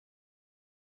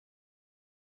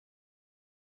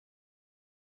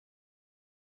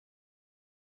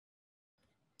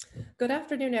Good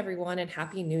afternoon, everyone, and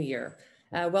Happy New Year.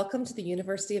 Welcome to the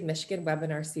University of Michigan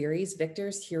webinar series,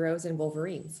 Victors, Heroes, and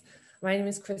Wolverines. My name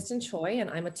is Kristen Choi, and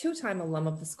I'm a two-time alum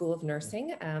of the School of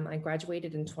Nursing. I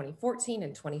graduated in 2014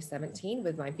 and 2017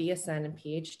 with my BSN and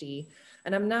PhD,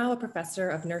 and I'm now a professor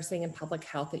of nursing and public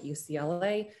health at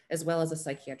UCLA, as well as a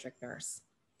psychiatric nurse.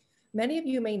 Many of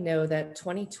you may know that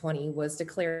 2020 was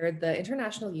declared the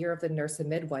International Year of the Nurse and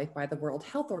Midwife by the World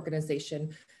Health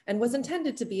Organization and was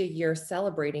intended to be a year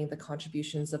celebrating the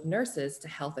contributions of nurses to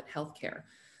health and healthcare.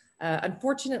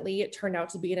 Unfortunately, it turned out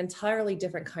to be an entirely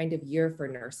different kind of year for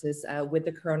nurses with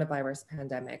the coronavirus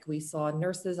pandemic. We saw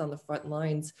nurses on the front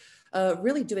lines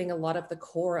really doing a lot of the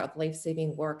core of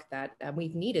life-saving work that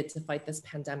we've needed to fight this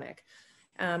pandemic.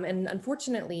 And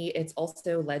unfortunately, it's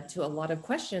also led to a lot of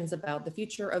questions about the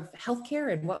future of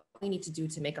healthcare and what we need to do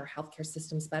to make our healthcare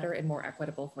systems better and more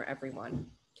equitable for everyone.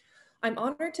 I'm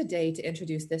honored today to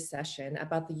introduce this session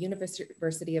about the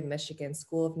University of Michigan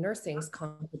School of Nursing's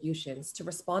contributions to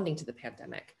responding to the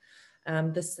pandemic.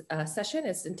 This session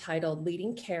is entitled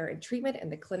Leading Care and Treatment in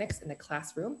the Clinics and the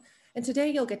Classroom. And today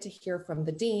you'll get to hear from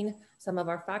the Dean, some of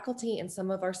our faculty, and some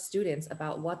of our students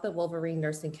about what the Wolverine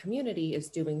nursing community is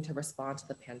doing to respond to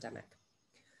the pandemic.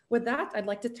 With that, I'd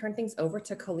like to turn things over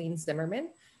to Colleen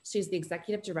Zimmerman. She's the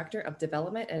Executive Director of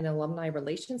Development and Alumni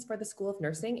Relations for the School of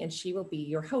Nursing, and she will be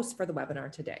your host for the webinar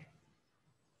today.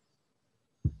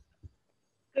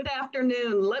 Good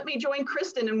afternoon. Let me join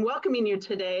Kristen in welcoming you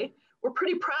today. We're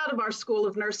pretty proud of our School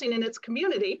of Nursing and its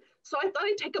community, so I thought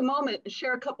I'd take a moment and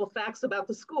share a couple facts about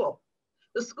the school.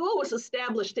 The school was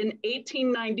established in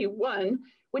 1891,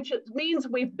 which means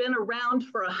we've been around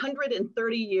for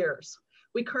 130 years.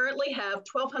 We currently have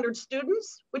 1,200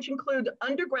 students, which include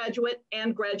undergraduate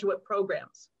and graduate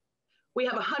programs. We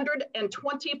have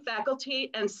 120 faculty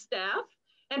and staff,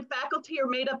 and faculty are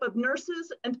made up of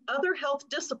nurses and other health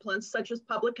disciplines such as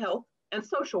public health and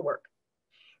social work.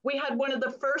 We had one of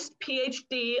the first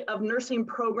PhD of nursing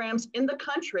programs in the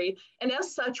country, and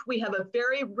as such, we have a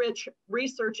very rich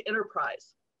research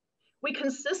enterprise. We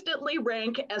consistently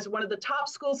rank as one of the top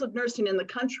schools of nursing in the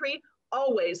country,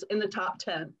 always in the top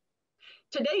 10.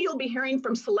 Today, you'll be hearing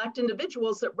from select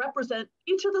individuals that represent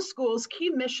each of the school's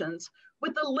key missions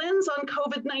with the lens on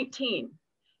COVID-19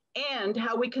 and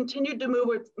how we continue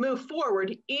to move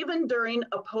forward even during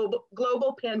a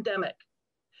global pandemic.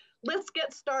 Let's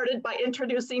get started by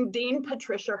introducing Dean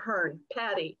Patricia Hearn,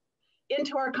 Patty,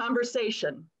 into our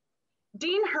conversation.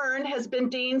 Dean Hearn has been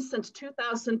Dean since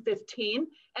 2015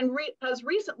 and has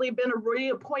recently been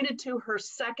reappointed to her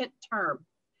second term.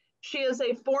 She is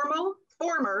a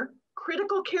former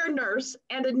critical care nurse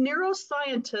and a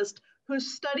neuroscientist who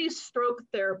studies stroke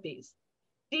therapies.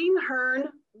 Dean Hearn,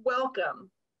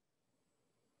 welcome.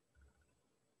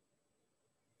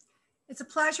 It's a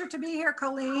pleasure to be here,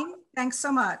 Colleen. Thanks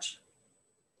so much.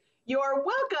 You're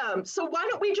welcome. So why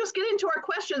don't we just get into our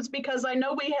questions, because I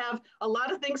know we have a lot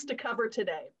of things to cover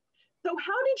today. So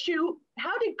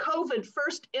how did COVID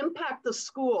first impact the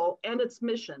school and its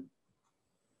mission?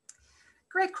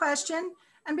 Great question.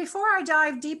 And before I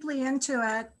dive deeply into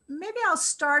it, maybe I'll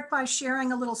start by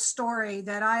sharing a little story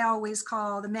that I always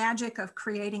call the magic of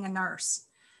creating a nurse.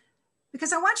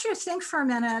 Because I want you to think for a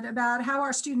minute about how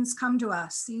our students come to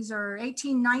us. These are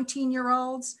 18,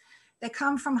 19-year-olds. They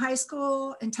come from high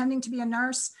school intending to be a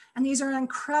nurse, and these are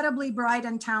incredibly bright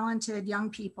and talented young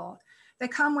people. They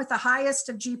come with the highest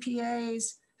of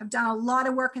GPAs, have done a lot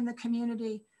of work in the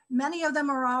community. Many of them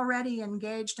are already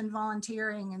engaged in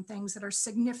volunteering and things that are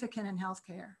significant in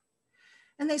healthcare.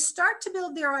 And they start to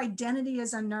build their identity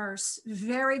as a nurse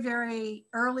very, very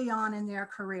early on in their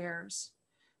careers.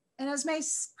 And as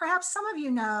perhaps some of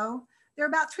you know, there are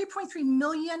about 3.3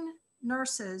 million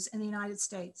nurses in the United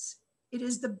States. It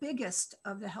is the biggest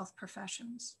of the health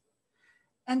professions.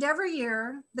 And every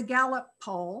year, the Gallup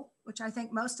poll, which I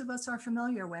think most of us are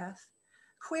familiar with,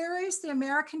 queries the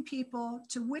American people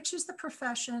to which is the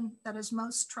profession that is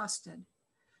most trusted.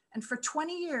 And for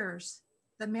 20 years,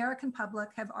 the American public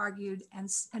have argued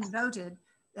and voted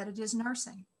that it is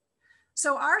nursing.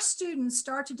 So our students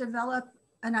start to develop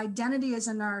an identity as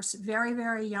a nurse very,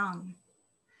 very young.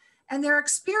 And their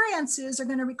experiences are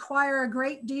going to require a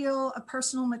great deal of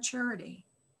personal maturity.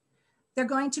 They're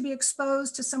going to be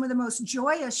exposed to some of the most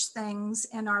joyous things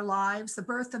in our lives, the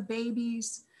birth of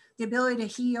babies, the ability to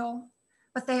heal,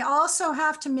 but they also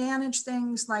have to manage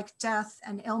things like death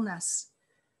and illness,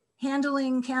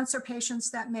 handling cancer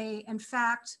patients that may, in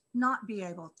fact, not be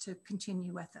able to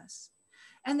continue with us.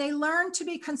 And they learn to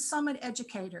be consummate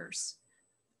educators,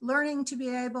 learning to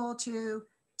be able to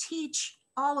teach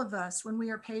all of us when we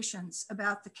are patients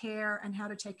about the care and how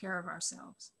to take care of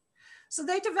ourselves. So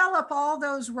they develop all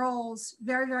those roles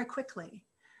very, very quickly.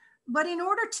 But in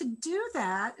order to do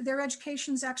that, their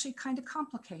education is actually kind of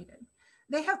complicated.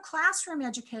 They have classroom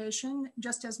education,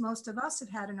 just as most of us have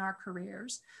had in our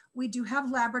careers. We do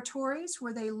have laboratories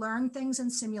where they learn things in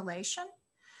simulation,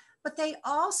 but they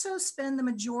also spend the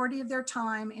majority of their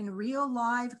time in real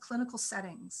live clinical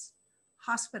settings,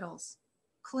 hospitals,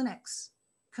 clinics,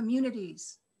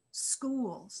 communities,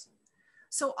 schools.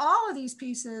 So all of these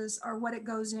pieces are what it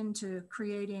goes into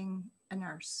creating a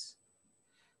nurse.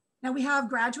 Now we have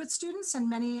graduate students, and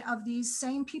many of these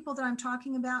same people that I'm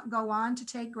talking about go on to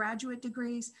take graduate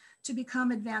degrees to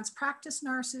become advanced practice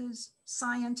nurses,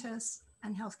 scientists,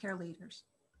 and healthcare leaders.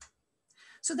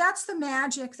 So that's the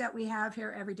magic that we have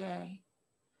here every day.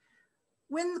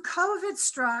 When COVID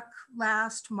struck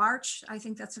last March, I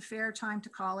think that's a fair time to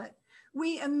call it,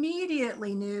 we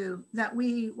immediately knew that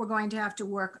we were going to have to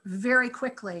work very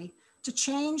quickly to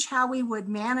change how we would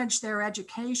manage their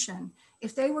education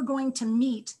if they were going to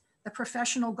meet the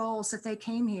professional goals that they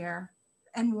came here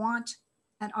and want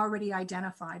and already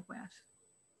identified with.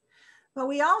 But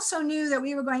we also knew that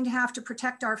we were going to have to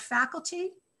protect our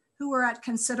faculty who were at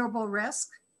considerable risk.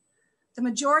 The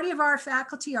majority of our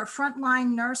faculty are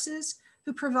frontline nurses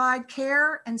who provide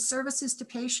care and services to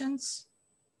patients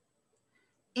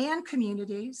and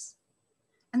communities.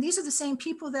 And these are the same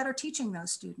people that are teaching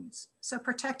those students. So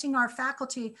protecting our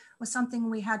faculty was something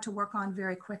we had to work on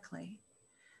very quickly.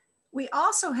 We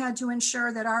also had to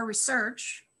ensure that our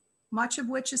research, much of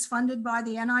which is funded by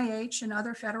the NIH and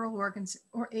other federal organs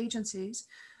or agencies,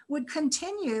 would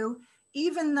continue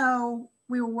even though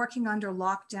we were working under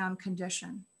lockdown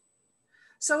condition.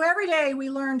 So every day we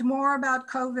learned more about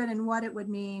COVID and what it would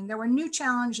mean. There were new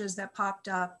challenges that popped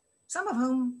up, some of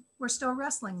whom we're still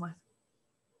wrestling with.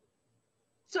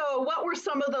 So what were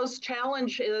some of those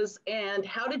challenges and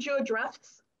how did you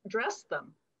address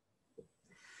them?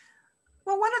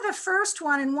 Well, one of the first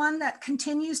one, and one that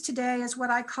continues today, is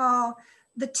what I call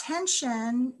the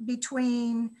tension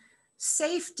between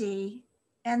safety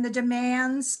and the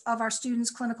demands of our students'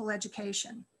 clinical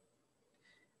education.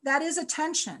 That is a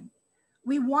tension.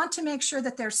 We want to make sure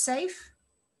that they're safe,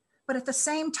 but at the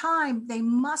same time, they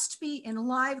must be in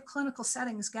live clinical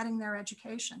settings getting their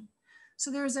education. So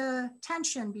there's a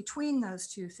tension between those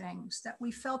two things that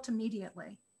we felt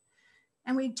immediately.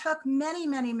 And we took many,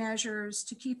 many measures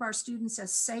to keep our students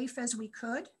as safe as we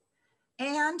could.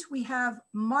 And we have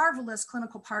marvelous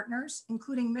clinical partners,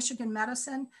 including Michigan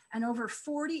Medicine and over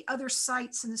 40 other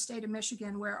sites in the state of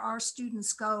Michigan where our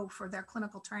students go for their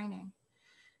clinical training.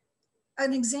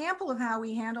 An example of how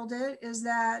we handled it is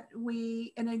that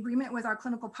we, in agreement with our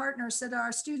clinical partners, said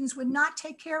our students would not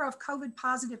take care of COVID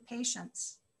positive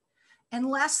patients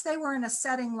unless they were in a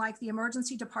setting like the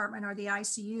emergency department or the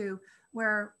ICU,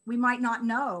 where we might not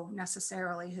know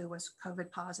necessarily who was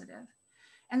COVID positive.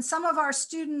 And some of our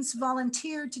students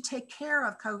volunteered to take care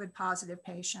of COVID positive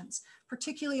patients,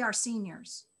 particularly our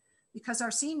seniors, because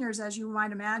our seniors, as you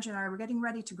might imagine, are getting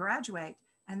ready to graduate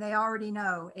and they already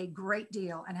know a great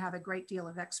deal and have a great deal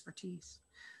of expertise.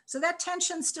 So that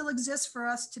tension still exists for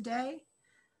us today.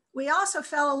 We also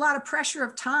felt a lot of pressure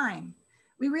of time.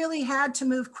 We really had to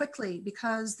move quickly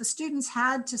because the students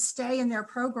had to stay in their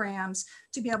programs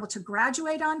to be able to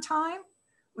graduate on time,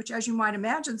 which, as you might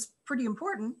imagine, is pretty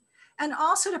important, and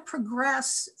also to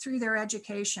progress through their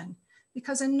education,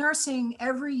 because in nursing,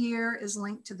 every year is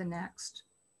linked to the next.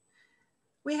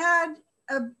 We had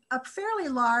a fairly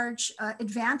large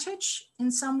advantage in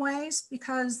some ways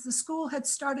because the school had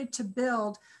started to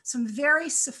build some very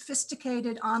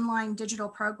sophisticated online digital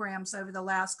programs over the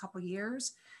last couple of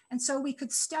years. And so we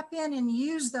could step in and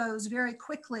use those very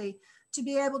quickly to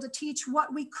be able to teach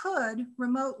what we could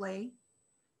remotely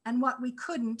and what we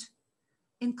couldn't.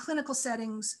 In clinical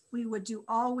settings, we would do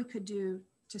all we could do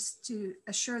to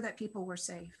assure that people were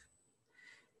safe.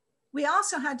 We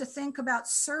also had to think about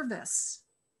service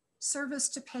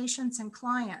to patients and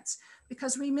clients,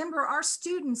 because remember, our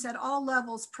students at all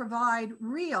levels provide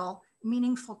real,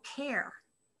 meaningful care.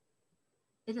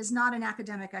 It is not an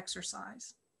academic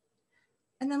exercise.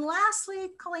 And then lastly,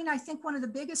 Colleen, I think one of the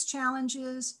biggest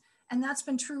challenges, and that's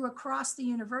been true across the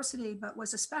university, but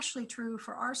was especially true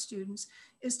for our students,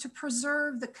 is to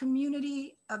preserve the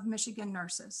community of Michigan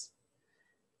nurses.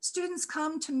 Students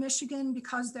come to Michigan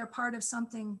because they're part of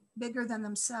something bigger than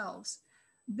themselves,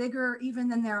 bigger even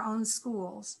than their own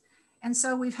schools. And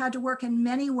so we've had to work in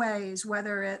many ways,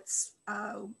 whether it's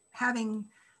having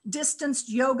distanced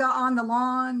yoga on the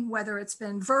lawn, whether it's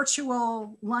been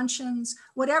virtual luncheons,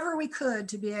 whatever we could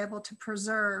to be able to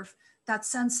preserve that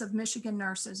sense of Michigan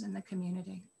nurses in the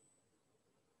community.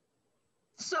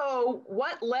 so,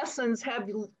 what lessons have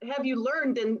you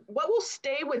learned, and what will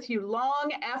stay with you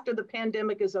long after the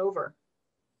pandemic is over?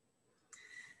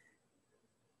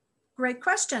 Great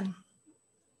question.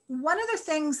 One of the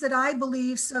things that I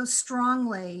believe so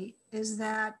strongly is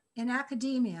that in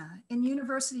academia, in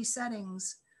university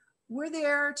settings, we're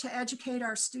there to educate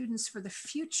our students for the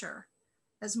future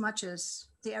as much as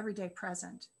the everyday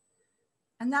present.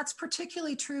 And that's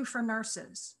particularly true for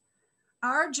nurses.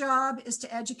 Our job is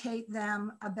to educate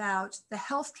them about the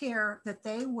healthcare that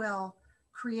they will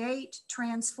create,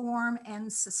 transform,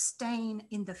 and sustain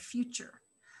in the future.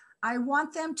 I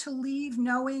want them to leave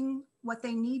knowing what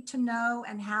they need to know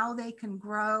and how they can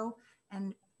grow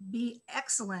and be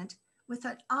excellent with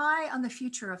an eye on the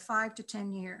future of 5 to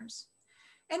 10 years.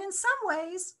 And in some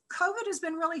ways, COVID has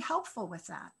been really helpful with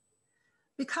that.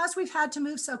 Because we've had to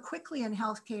move so quickly in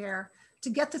healthcare to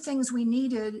get the things we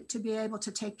needed to be able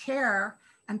to take care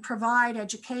and provide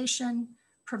education,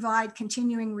 provide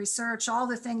continuing research, all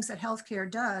the things that healthcare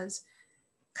does,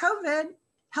 COVID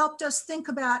helped us think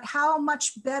about how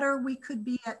much better we could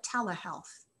be at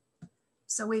telehealth.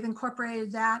 So we've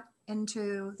incorporated that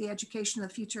into the education of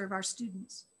the future of our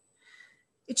students.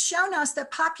 It's shown us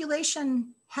that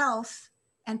population health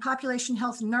and population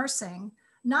health nursing,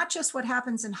 not just what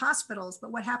happens in hospitals,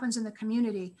 but what happens in the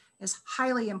community, is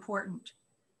highly important.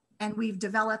 And we've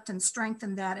developed and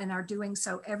strengthened that and are doing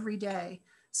so every day.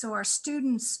 So our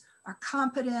students are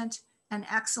competent and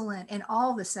excellent in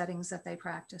all the settings that they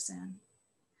practice in.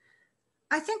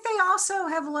 I think they also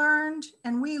have learned,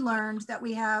 and we learned, that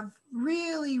we have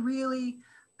really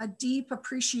a deep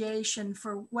appreciation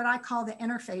for what I call the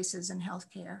interfaces in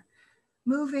healthcare,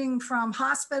 moving from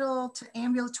hospital to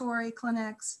ambulatory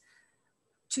clinics,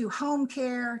 to home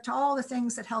care, to all the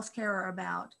things that healthcare are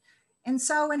about. And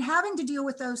so in having to deal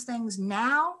with those things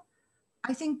now,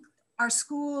 I think our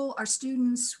school, our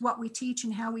students, what we teach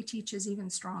and how we teach is even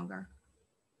stronger.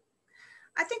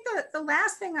 I think that the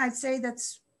last thing I'd say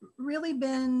that's really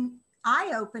been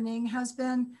eye-opening has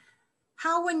been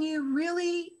how, when you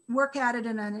really work at it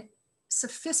in a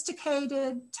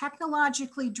sophisticated,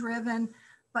 technologically driven,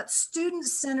 but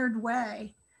student-centered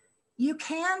way, you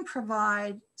can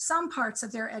provide some parts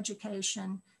of their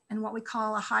education in what we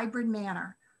call a hybrid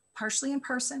manner, partially in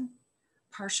person,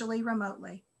 partially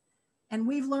remotely. And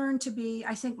we've learned to be,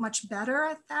 I think, much better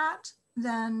at that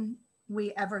than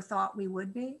we ever thought we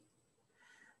would be.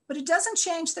 But it doesn't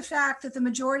change the fact that the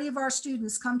majority of our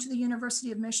students come to the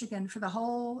University of Michigan for the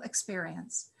whole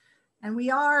experience. And we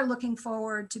are looking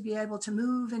forward to be able to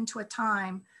move into a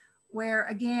time where,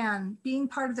 again, being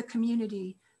part of the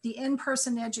community, the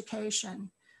in-person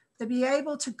education, to be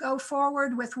able to go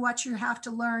forward with what you have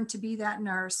to learn to be that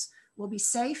nurse will be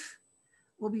safe,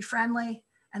 will be friendly,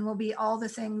 and will be all the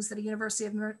things that a University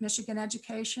of Michigan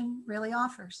education really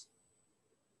offers.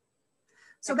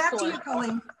 So back to you,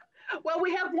 Colleen. Well,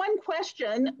 we have one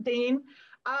question, Dean,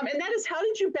 and that is, how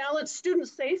did you balance student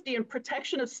safety and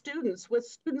protection of students with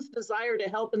students' desire to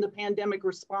help in the pandemic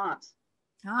response?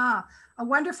 A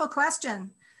wonderful question.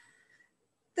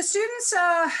 The students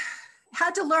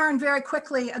had to learn very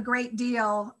quickly a great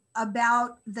deal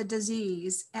about the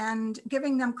disease, and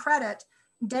giving them credit,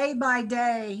 day by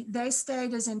day, they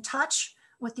stayed as in touch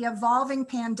with the evolving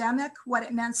pandemic, what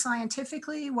it meant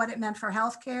scientifically, what it meant for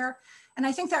healthcare. And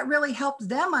I think that really helped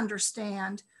them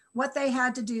understand what they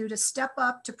had to do to step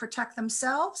up to protect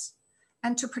themselves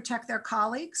and to protect their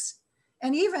colleagues,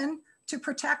 and even to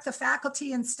protect the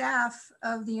faculty and staff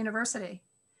of the university.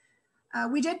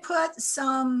 We did put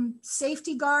some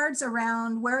safety guards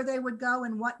around where they would go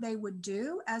and what they would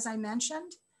do, as I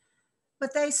mentioned,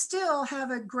 but they still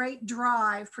have a great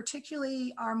drive,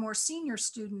 particularly our more senior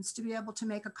students, to be able to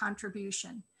make a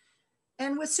contribution.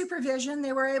 And with supervision,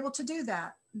 they were able to do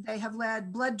that. They have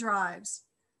led blood drives.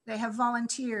 They have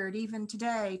volunteered even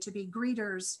today to be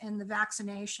greeters in the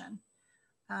vaccination.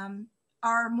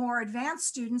 Our more advanced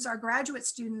students, our graduate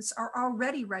students, are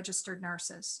already registered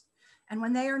nurses. And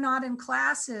when they are not in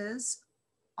classes,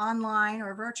 online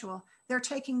or virtual, they're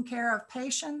taking care of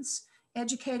patients,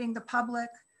 educating the public,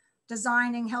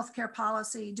 designing healthcare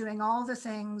policy, doing all the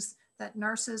things that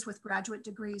nurses with graduate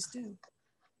degrees do.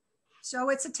 So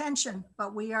it's a tension,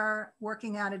 but we are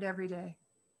working at it every day.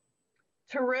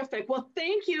 Terrific. Well,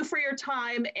 thank you for your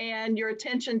time and your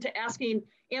attention to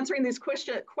answering these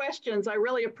questions. I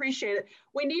really appreciate it.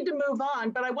 We need to move on,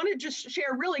 but I want to just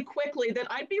share really quickly that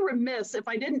I'd be remiss if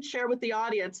I didn't share with the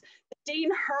audience that Dean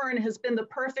Hearn has been the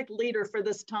perfect leader for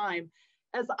this time.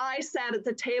 As I sat at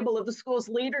the table of the school's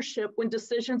leadership when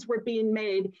decisions were being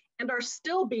made and are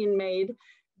still being made,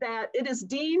 that it is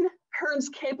Dean Hearn's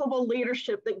capable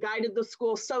leadership that guided the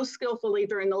school so skillfully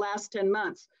during the last 10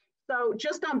 months. So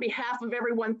just on behalf of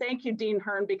everyone, thank you, Dean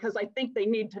Hearn, because I think they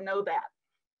need to know that.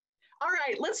 All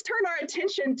right, let's turn our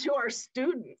attention to our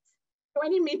students.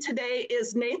 Joining me today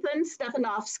is Nathan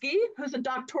Stefanovsky, who's a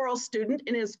doctoral student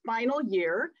in his final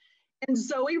year, and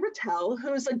Zoe Rattel,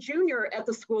 who's a junior at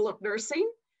the School of Nursing.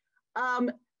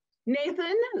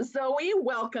 Nathan, Zoe,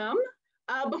 welcome.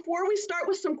 Before we start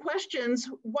with some questions,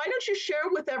 why don't you share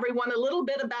with everyone a little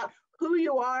bit about who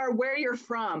you are, where you're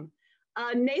from?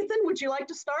 Nathan, would you like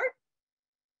to start?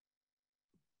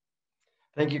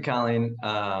 Thank you, Colleen.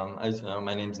 As you know,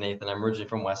 my name's Nathan. I'm originally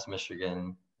from West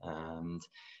Michigan. And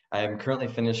I am currently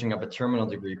finishing up a terminal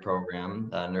degree program,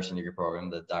 nursing degree program,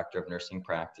 the Doctor of Nursing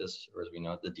Practice, or as we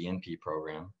know it, the DNP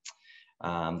program.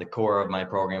 The core of my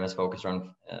program is focused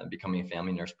on becoming a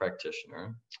family nurse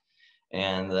practitioner.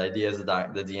 And the idea is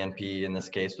that the DNP, in this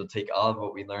case, will take all of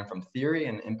what we learn from theory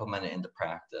and implement it into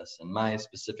practice. And my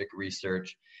specific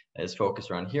research is focused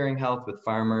around hearing health with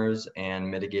farmers and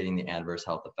mitigating the adverse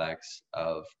health effects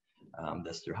of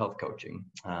this through health coaching.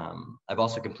 I've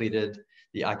also completed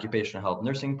the occupational health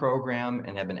nursing program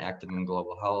and have been active in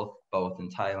global health, both in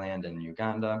Thailand and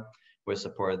Uganda, with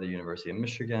support of the University of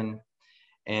Michigan.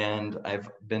 And I've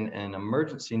been an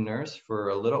emergency nurse for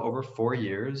a little over 4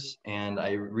 years. And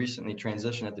I recently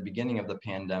transitioned at the beginning of the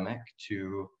pandemic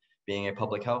to being a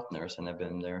public health nurse, and I've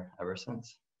been there ever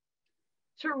since.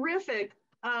 Terrific.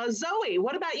 Zoe,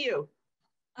 what about you?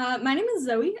 My name is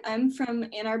Zoe. I'm from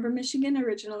Ann Arbor, Michigan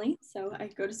originally, so I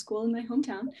go to school in my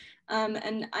hometown.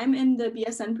 And I'm in the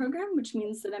BSN program, which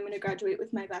means that I'm going to graduate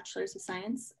with my Bachelor's of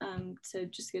Science to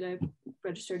just get a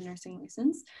registered nursing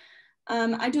license.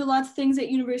 I do lots of things at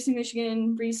University of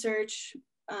Michigan, research,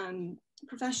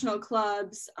 professional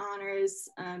clubs, honors,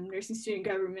 nursing student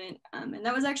government. And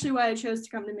that was actually why I chose to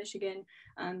come to Michigan,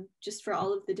 just for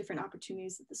all of the different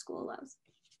opportunities that the school allows.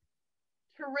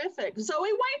 Terrific. Zoe,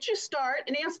 why don't you start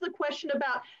and answer the question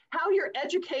about how your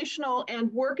educational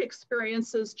and work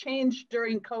experiences changed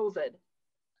during COVID?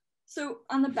 So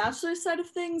on the bachelor's side of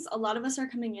things, a lot of us are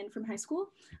coming in from high school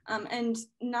and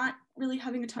not really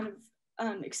having a ton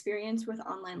of experience with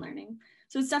online learning.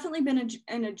 So it's definitely been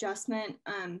an adjustment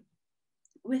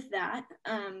with that.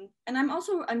 And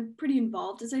I'm pretty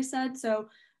involved, as I said. So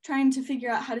trying to figure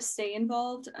out how to stay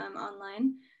involved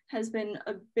online has been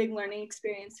a big learning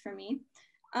experience for me.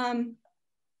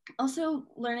 Also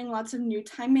learning lots of new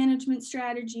time management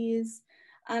strategies.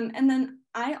 And then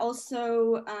I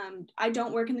also, I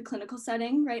don't work in the clinical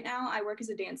setting right now. I work as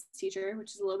a dance teacher,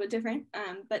 which is a little bit different,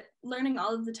 but learning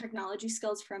all of the technology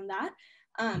skills from that.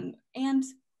 And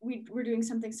we're doing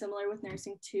something similar with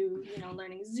nursing too,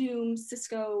 learning Zoom,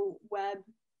 Cisco, web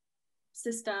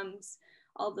systems,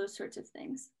 all those sorts of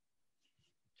things.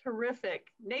 Terrific.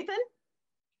 Nathan?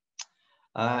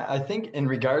 I think in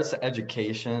regards to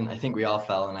education, I think we all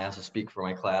felt, and I also speak for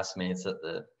my classmates, that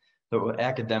the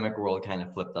academic world kind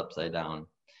of flipped upside down.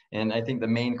 And I think the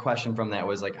main question from that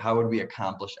was like, how would we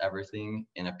accomplish everything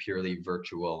in a purely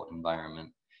virtual environment?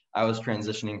 I was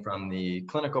transitioning from the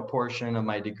clinical portion of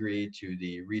my degree to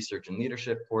the research and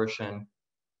leadership portion.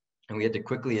 And we had to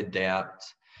quickly adapt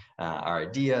our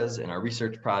ideas and our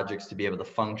research projects to be able to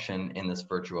function in this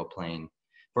virtual plane.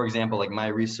 For example, like my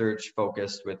research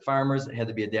focused with farmers, it had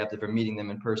to be adapted from meeting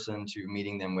them in person to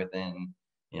meeting them within,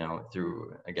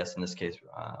 through, I guess in this case,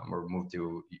 we're moved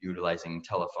to utilizing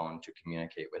telephone to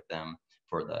communicate with them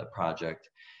for the project.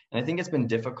 And I think it's been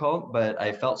difficult, but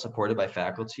I felt supported by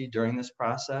faculty during this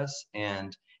process.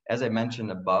 And as I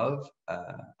mentioned above,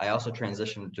 I also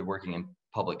transitioned to working in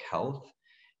public health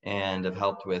and have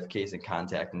helped with case and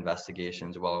contact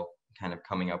investigations while kind of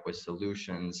coming up with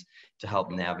solutions to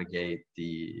help navigate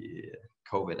the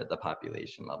COVID at the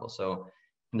population level. So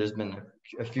there's been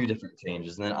a few different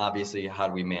changes. And then obviously, how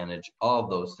do we manage all of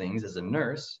those things as a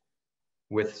nurse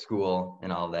with school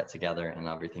and all of that together and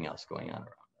everything else going on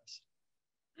around us?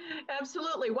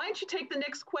 Absolutely. Why don't you take the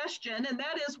next question? And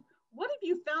that is, what have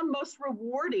you found most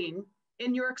rewarding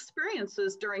in your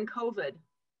experiences during COVID?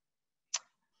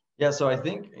 Yeah, so I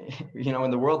think,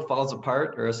 when the world falls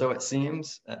apart, or so it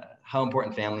seems, how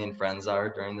important family and friends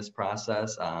are during this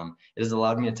process. It has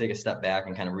allowed me to take a step back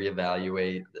and kind of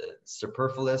reevaluate the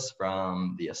superfluous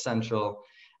from the essential.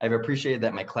 I've appreciated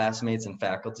that my classmates and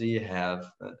faculty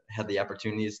have had the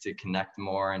opportunities to connect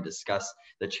more and discuss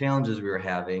the challenges we were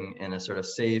having in a sort of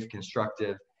safe,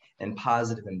 constructive, and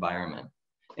positive environment.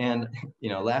 And,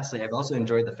 lastly, I've also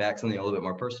enjoyed the fact, something a little bit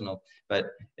more personal,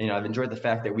 but, I've enjoyed the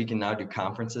fact that we can now do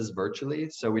conferences virtually.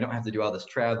 So we don't have to do all this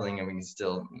traveling, and we can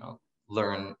still,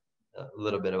 learn a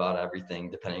little bit about everything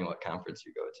depending on what conference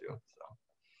you go to. So.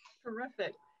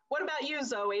 Terrific. What about you,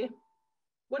 Zoe?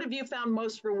 What have you found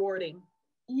most rewarding?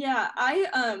 Yeah,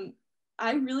 I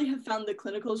I really have found the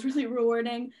clinicals really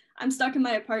rewarding. I'm stuck in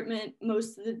my apartment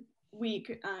most of the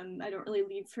week. I don't really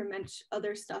leave for much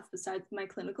other stuff besides my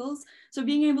clinicals. So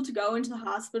being able to go into the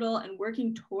hospital and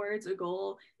working towards a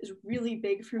goal is really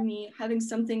big for me. Having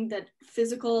something that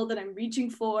physical that I'm reaching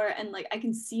for and like I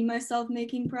can see myself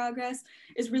making progress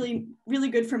is really, really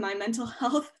good for my mental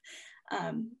health.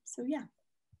 So yeah.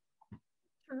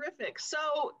 Terrific. So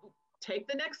take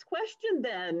the next question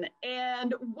then.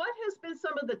 And what has been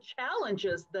some of the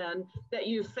challenges then that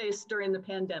you've faced during the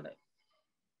pandemic?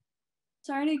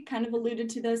 So I already kind of alluded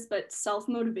to this, but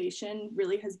self-motivation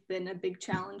really has been a big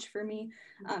challenge for me,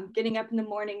 getting up in the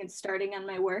morning and starting on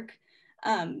my work.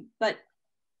 But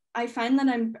I find that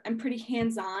I'm pretty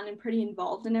hands-on and pretty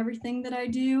involved in everything that I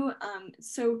do.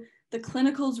 So the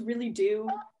clinicals really do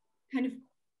kind of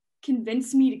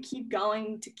convince me to keep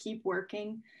going, to keep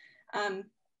working.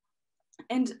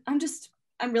 And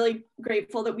I'm really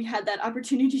grateful that we had that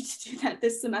opportunity to do that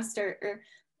this semester, or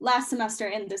last semester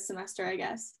and this semester, I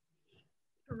guess.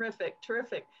 Terrific,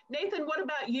 terrific. Nathan, what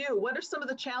about you? What are some of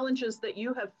the challenges that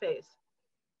you have faced?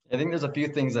 I think there's a few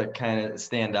things that kind of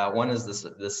stand out. One is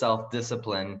the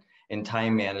self-discipline and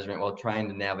time management while trying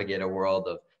to navigate a world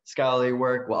of scholarly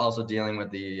work while also dealing with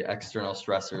the external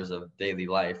stressors of daily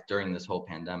life during this whole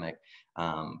pandemic.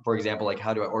 For example, like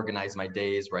how do I organize my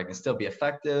days where I can still be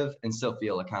effective and still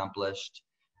feel accomplished?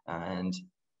 And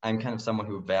I'm kind of someone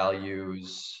who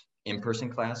values in-person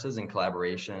classes and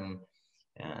collaboration.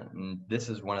 And this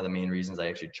is one of the main reasons I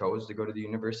actually chose to go to the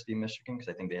University of Michigan, because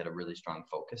I think they had a really strong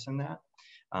focus in that.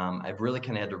 I've really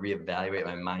kind of had to reevaluate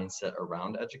my mindset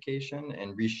around education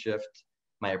and reshift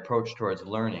my approach towards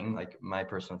learning, like my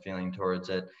personal feeling towards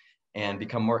it, and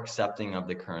become more accepting of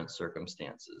the current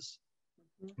circumstances.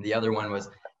 The other one was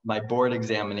my board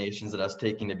examinations that I was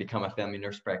taking to become a family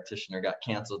nurse practitioner got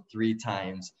canceled 3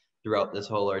 times throughout this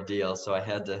whole ordeal. So I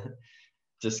had to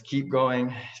just keep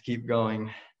going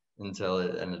until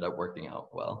it ended up working out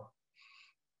well.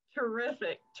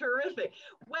 Terrific, terrific.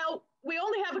 Well, we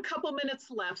only have a couple minutes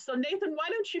left. So Nathan, why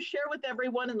don't you share with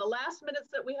everyone in the last minutes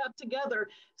that we have together,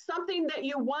 something that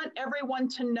you want everyone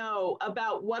to know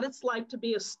about what it's like to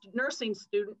be a nursing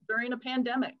student during a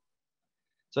pandemic?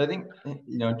 So I think,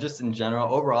 just in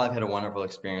general, overall, I've had a wonderful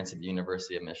experience at the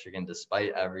University of Michigan,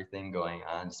 despite everything going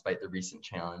on, despite the recent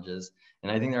challenges. And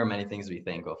I think there are many things to be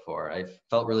thankful for. I've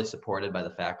felt really supported by the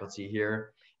faculty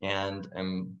here, and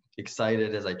I'm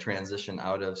excited as I transition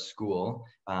out of school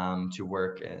to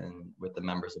work with the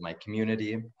members of my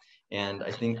community. And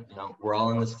I think we're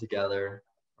all in this together,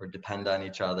 or depend on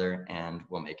each other, and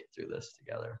we'll make it through this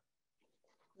together.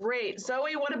 Great.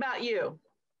 Zoe, what about you?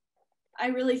 I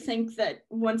really think that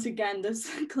once again, those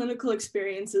clinical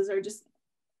experiences are just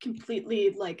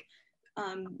completely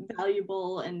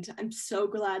valuable, and I'm so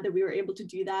glad that we were able to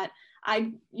do that.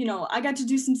 I got to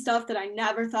do some stuff that I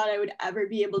never thought I would ever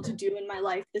be able to do in my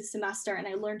life this semester, and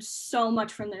I learned so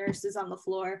much from the nurses on the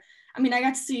floor. I mean, I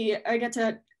got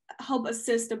to help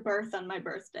assist a birth on my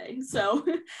birthday. So,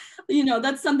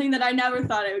 that's something that I never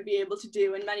thought I would be able to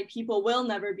do, and many people will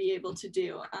never be able to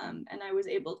do. And I was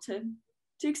able to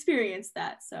experience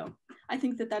that. So I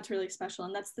think that that's really special,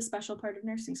 and that's the special part of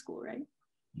nursing school, right?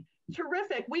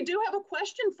 Terrific. We do have a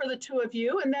question for the two of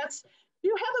you, and that's, do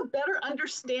you have a better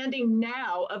understanding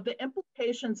now of the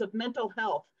implications of mental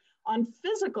health on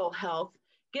physical health,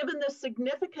 given the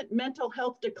significant mental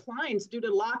health declines due to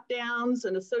lockdowns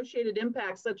and associated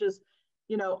impacts such as,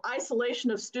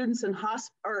 isolation of students and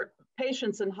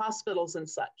patients in hospitals and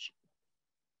such?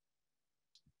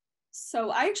 So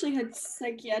I actually had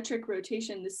psychiatric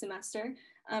rotation this semester,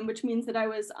 which means that I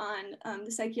was on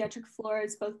the psychiatric floor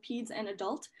as both peds and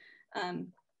adult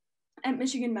at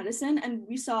Michigan Medicine, and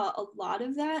we saw a lot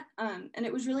of that. And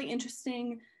it was really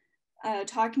interesting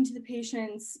talking to the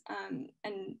patients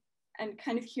and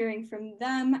kind of hearing from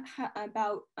them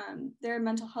about their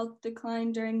mental health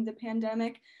decline during the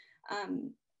pandemic,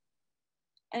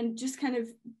 and just kind of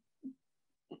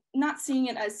not seeing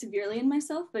it as severely in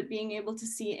myself, but being able to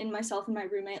see in myself and my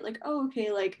roommate, like, oh, okay,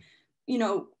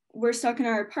 we're stuck in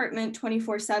our apartment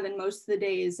 24/7 most of the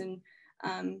days. And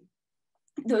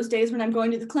those days when I'm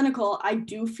going to the clinical, I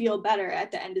do feel better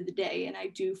at the end of the day, and I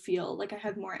do feel like I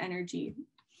have more energy.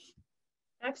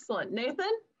 Excellent.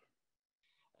 Nathan?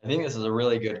 I think this is a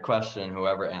really good question,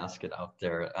 whoever asked it out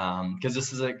there, because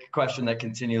this is a question that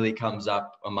continually comes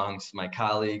up amongst my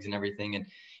colleagues and everything. And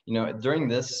during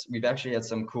this, we've actually had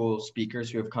some cool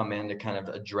speakers who have come in to kind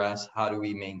of address how do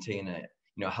we maintain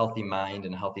a healthy mind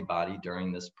and a healthy body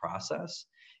during this process.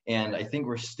 And I think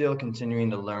we're still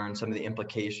continuing to learn some of the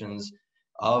implications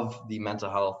of the mental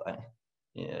health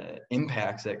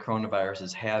impacts that coronavirus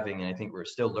is having. And I think we're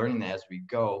still learning that as we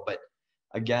go. But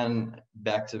again,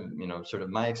 back to, sort of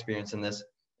my experience in this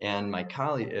and my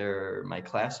colleague or my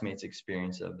classmates'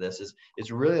 experience of this is it's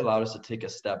really allowed us to take a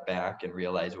step back and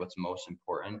realize what's most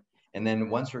important. And then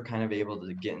once we're kind of able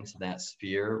to get into that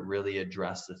sphere, really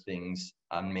address the things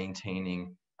on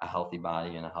maintaining a healthy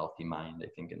body and a healthy mind, I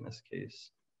think, in this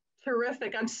case.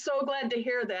 Terrific. I'm so glad to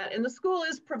hear that. And the school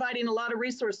is providing a lot of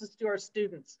resources to our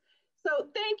students. So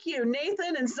thank you,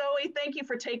 Nathan and Zoe. Thank you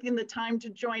for taking the time to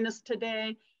join us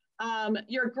today.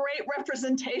 You're a great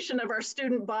representation of our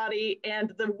student body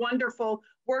and the wonderful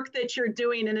work that you're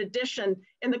doing in addition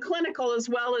in the clinical as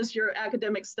well as your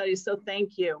academic studies. So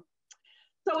thank you.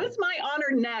 So it's my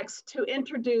honor next to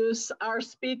introduce our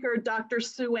speaker, Dr.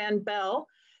 Sue Ann Bell,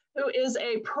 who is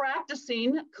a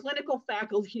practicing clinical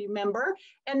faculty member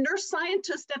and nurse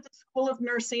scientist at the School of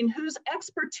Nursing, whose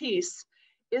expertise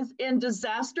is in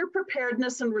disaster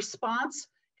preparedness and response,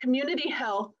 community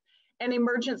health, and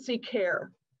emergency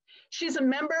care. She's a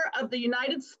member of the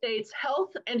United States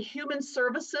Health and Human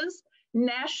Services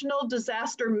National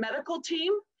Disaster Medical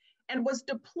Team and was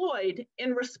deployed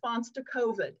in response to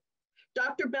COVID.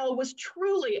 Dr. Bell was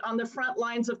truly on the front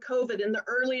lines of COVID in the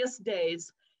earliest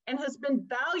days and has been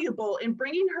valuable in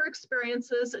bringing her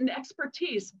experiences and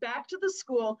expertise back to the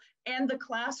school and the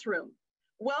classroom.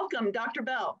 Welcome, Dr.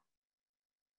 Bell.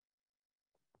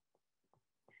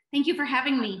 Thank you for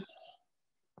having me.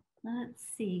 Let's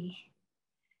see.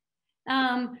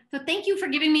 So thank you for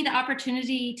giving me the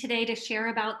opportunity today to share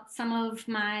about some of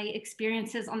my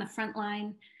experiences on the front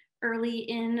line early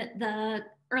in the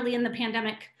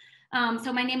pandemic.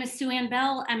 So my name is Sue Ann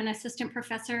Bell. I'm an assistant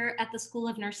professor at the School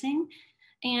of Nursing.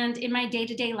 And in my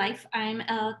day-to-day life, I'm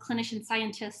a clinician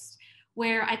scientist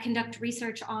where I conduct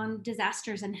research on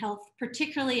disasters and health,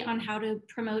 particularly on how to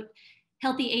promote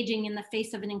healthy aging in the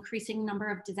face of an increasing number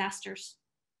of disasters.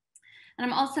 And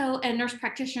I'm also a nurse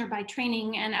practitioner by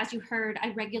training. And as you heard,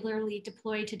 I regularly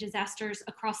deploy to disasters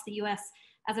across the US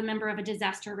as a member of a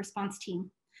disaster response team.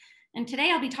 And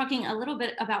today I'll be talking a little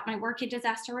bit about my work in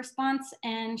disaster response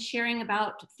and sharing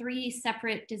about 3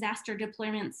 separate disaster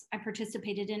deployments I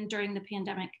participated in during the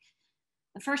pandemic.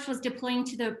 The first was deploying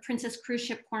to the Princess cruise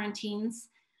ship quarantines.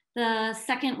 The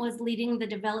second was leading the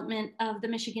development of the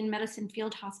Michigan Medicine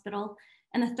Field Hospital.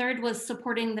 And the third was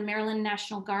supporting the Maryland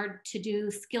National Guard to do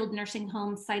skilled nursing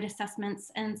home site assessments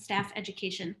and staff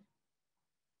education.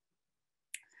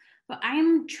 But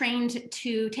I'm trained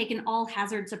to take an all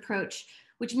hazards approach,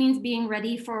 which means being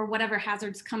ready for whatever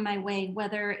hazards come my way,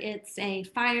 whether it's a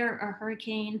fire, a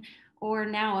hurricane, or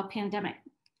now a pandemic.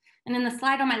 And in the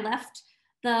slide on my left,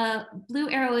 the blue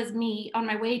arrow is me on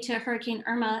my way to Hurricane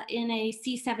Irma in a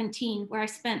C-17, where I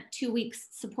spent 2 weeks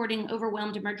supporting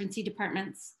overwhelmed emergency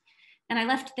departments. And I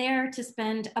left there to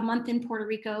spend a month in Puerto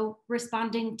Rico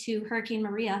responding to Hurricane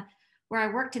Maria, where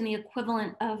I worked in the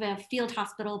equivalent of a field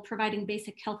hospital providing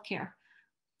basic health care.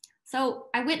 So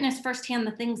I witnessed firsthand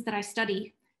the things that I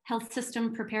study: health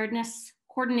system preparedness,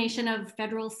 coordination of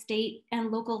federal, state, and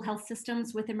local health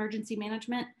systems with emergency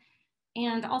management,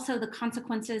 and also the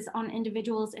consequences on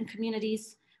individuals and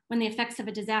communities when the effects of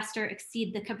a disaster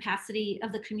exceed the capacity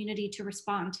of the community to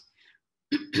respond.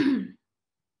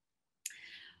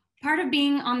 Part of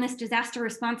being on this disaster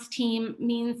response team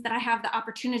means that I have the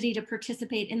opportunity to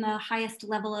participate in the highest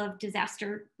level of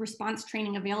disaster response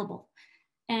training available.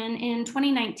 And in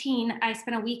 2019, I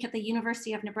spent a week at the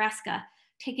University of Nebraska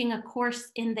taking a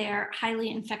course in their highly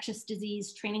infectious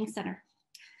disease training center.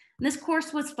 And this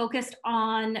course was focused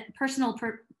on personal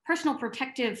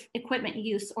protective equipment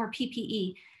use, or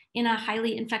PPE, in a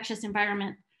highly infectious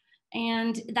environment.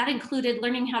 And that included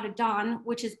learning how to don,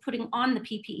 which is putting on the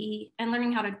PPE, and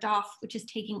learning how to doff, which is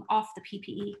taking off the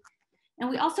PPE. And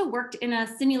we also worked in a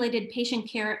simulated patient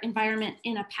care environment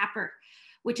in a PAPR,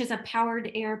 which is a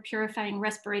powered air purifying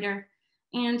respirator.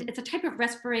 And it's a type of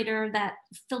respirator that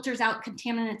filters out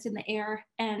contaminants in the air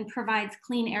and provides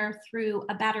clean air through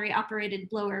a battery operated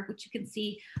blower, which you can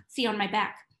see on my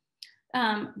back.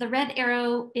 The red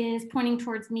arrow is pointing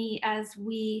towards me as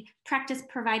we practice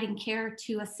providing care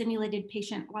to a simulated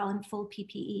patient while in full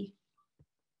PPE.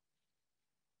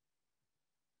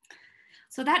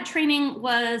 So that training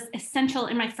was essential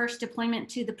in my first deployment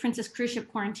to the Princess cruise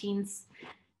ship quarantines.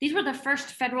 These were the first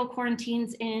federal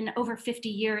quarantines in over 50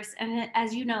 years, and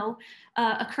as you know,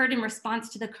 occurred in response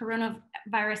to the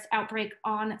coronavirus outbreak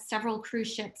on several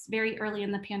cruise ships very early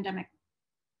in the pandemic.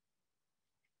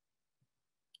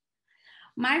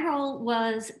 My role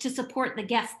was to support the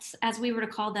guests, as we were to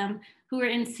call them, who were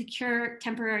in secure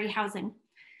temporary housing.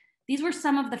 These were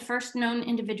some of the first known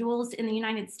individuals in the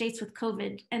United States with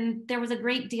COVID, and there was a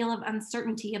great deal of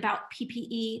uncertainty about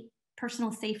PPE,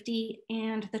 personal safety,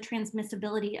 and the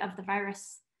transmissibility of the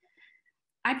virus.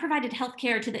 I provided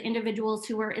healthcare to the individuals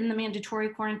who were in the mandatory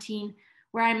quarantine,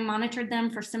 where I monitored them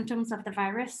for symptoms of the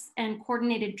virus and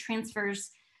coordinated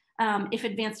transfers if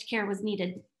advanced care was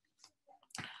needed.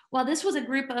 While this was a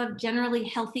group of generally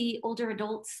healthy older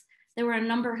adults, there were a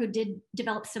number who did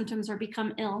develop symptoms or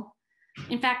become ill.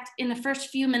 In fact, in the first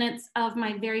few minutes of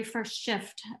my very first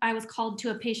shift, I was called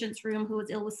to a patient's room who was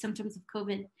ill with symptoms of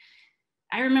COVID.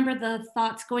 I remember the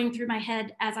thoughts going through my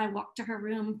head as I walked to her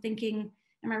room thinking,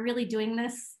 am I really doing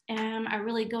this? Am I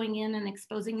really going in and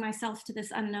exposing myself to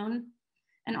this unknown?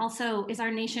 And also, is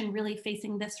our nation really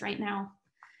facing this right now?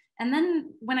 And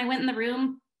then when I went in the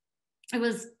room, it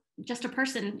was just a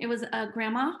person. It was a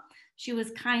grandma. She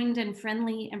was kind and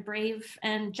friendly and brave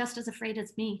and just as afraid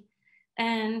as me.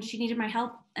 And she needed my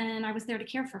help, and I was there to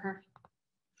care for her.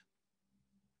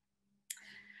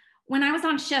 When I was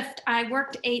on shift, I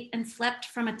worked, ate, and slept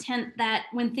from a tent that,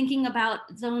 when thinking about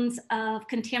zones of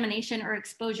contamination or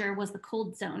exposure, was the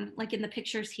cold zone, like in the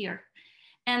pictures here.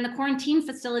 And the quarantine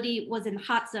facility was in the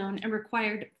hot zone and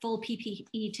required full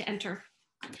PPE to enter.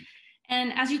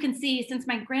 And as you can see, since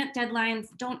my grant deadlines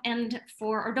don't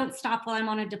stop while I'm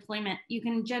on a deployment, you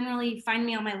can generally find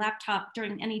me on my laptop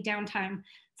during any downtime,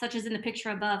 such as in the picture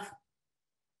above.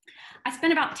 I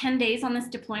spent about 10 days on this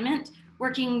deployment,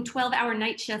 working 12-hour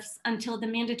night shifts until the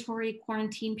mandatory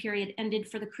quarantine period ended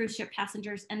for the cruise ship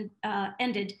passengers and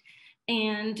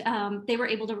they were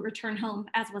able to return home,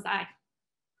 as was I.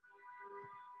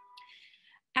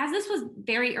 As this was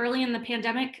very early in the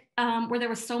pandemic, where there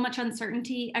was so much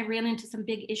uncertainty, I ran into some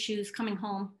big issues coming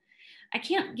home. I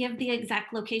can't give the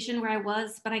exact location where I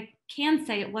was, but I can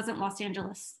say it wasn't Los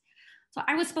Angeles. So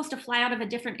I was supposed to fly out of a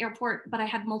different airport, but I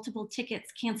had multiple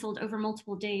tickets canceled over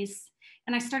multiple days.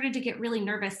 And I started to get really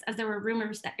nervous as there were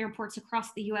rumors that airports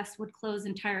across the US would close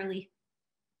entirely.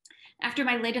 After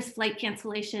my latest flight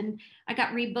cancellation, I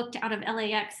got rebooked out of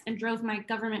LAX and drove my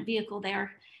government vehicle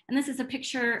there. And this is a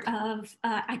picture of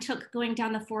I took going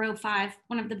down the 405,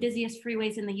 one of the busiest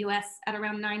freeways in the US, at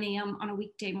around 9 a.m. on a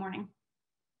weekday morning.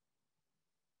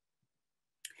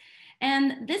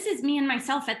 And this is me and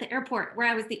myself at the airport, where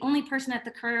I was the only person at the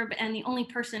curb and the only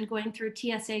person going through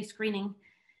TSA screening.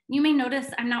 You may notice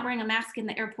I'm not wearing a mask in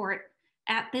the airport.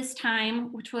 At this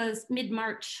time, which was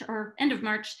mid-March or end of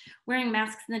March, wearing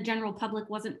masks in the general public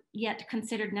wasn't yet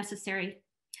considered necessary.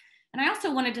 And I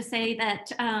also wanted to say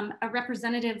that a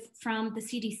representative from the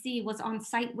CDC was on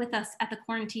site with us at the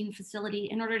quarantine facility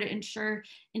in order to ensure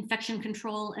infection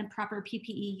control and proper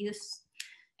PPE use.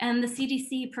 And the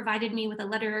CDC provided me with a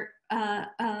letter,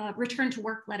 return to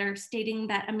work letter, stating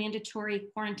that a mandatory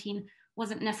quarantine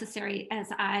wasn't necessary as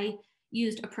I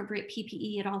used appropriate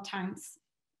PPE at all times.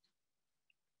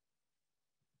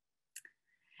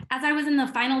 As I was in the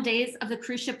final days of the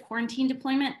cruise ship quarantine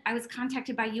deployment, I was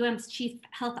contacted by UM's chief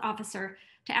health officer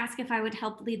to ask if I would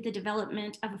help lead the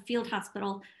development of a field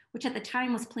hospital, which at the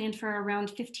time was planned for around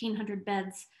 1,500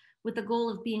 beds, with the goal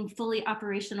of being fully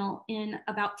operational in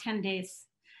about 10 days.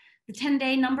 The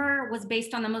 10-day number was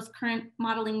based on the most current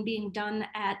modeling being done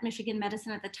at Michigan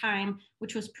Medicine at the time,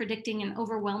 which was predicting an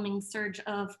overwhelming surge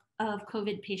of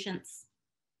COVID patients.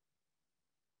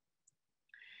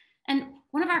 And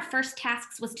one of our first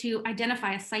tasks was to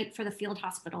identify a site for the field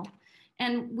hospital.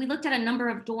 And we looked at a number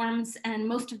of dorms and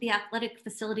most of the athletic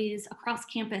facilities across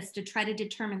campus to try to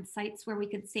determine sites where we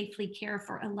could safely care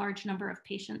for a large number of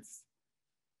patients.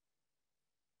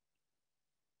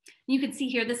 You can see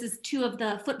here, this is two of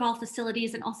the football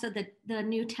facilities and also the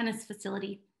new tennis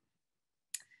facility.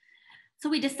 So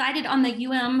we decided on the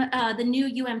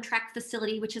new UM track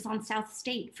facility, which is on South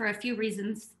State, for a few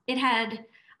reasons. It had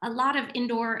a lot of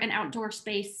indoor and outdoor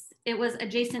space. It was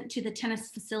adjacent to the tennis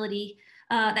facility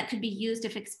that could be used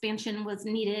if expansion was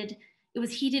needed. It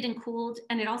was heated and cooled,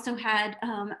 and it also had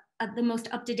the most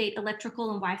up-to-date electrical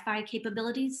and Wi-Fi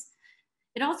capabilities.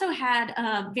 It also had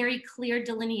a very clear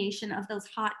delineation of those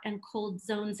hot and cold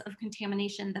zones of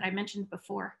contamination that I mentioned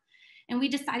before. And we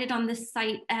decided on this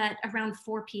site at around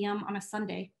 4 p.m. on a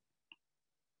Sunday.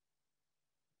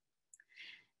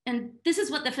 And this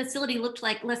is what the facility looked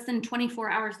like less than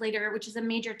 24 hours later, which is a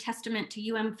major testament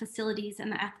to UM facilities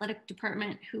and the athletic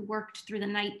department who worked through the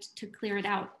night to clear it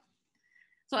out.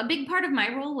 So a big part of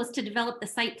my role was to develop the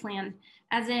site plan,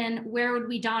 as in where would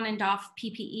we don and doff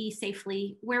PPE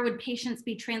safely, where would patients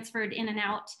be transferred in and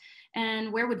out,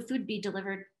 and where would food be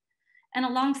delivered. And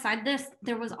alongside this,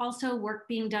 there was also work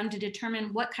being done to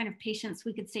determine what kind of patients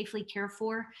we could safely care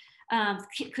for,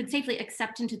 could safely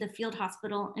accept into the field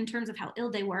hospital in terms of how ill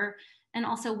they were, and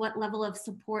also what level of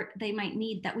support they might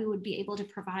need that we would be able to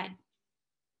provide.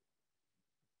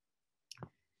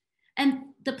 And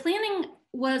the planning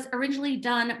was originally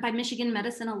done by Michigan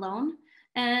Medicine alone.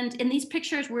 And in these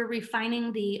pictures, we're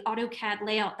refining the AutoCAD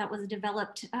layout that was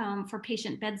developed for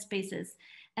patient bed spaces,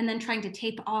 and then trying to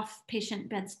tape off patient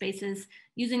bed spaces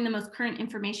using the most current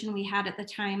information we had at the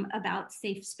time about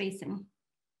safe spacing.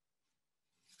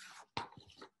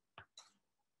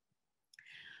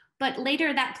 But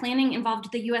later, that planning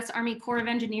involved the US Army Corps of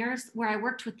Engineers, where I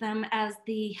worked with them as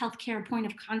the healthcare point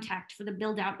of contact for the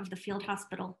build out of the field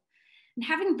hospital. And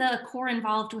having the Corps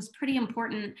involved was pretty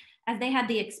important, as they had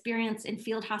the experience in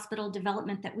field hospital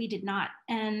development that we did not.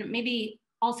 And maybe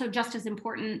also just as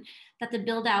important, that the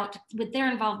build out, with their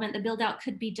involvement, the build out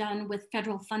could be done with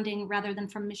federal funding rather than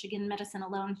from Michigan Medicine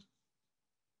alone.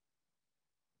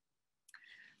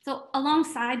 So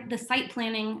alongside the site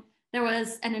planning, there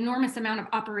was an enormous amount of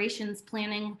operations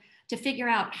planning to figure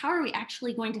out how are we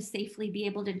actually going to safely be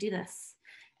able to do this.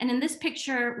 And in this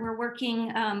picture, we're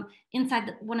working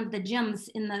inside one of the gyms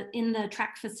in the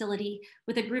track facility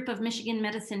with a group of Michigan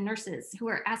Medicine nurses who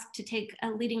are asked to take a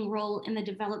leading role in the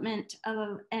development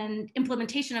of and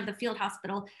implementation of the field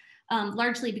hospital,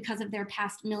 largely because of their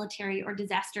past military or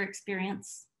disaster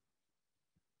experience.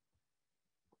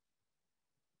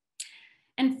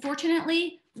 And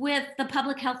fortunately, with the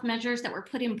public health measures that were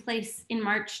put in place in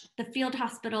March, the field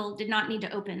hospital did not need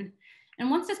to open. And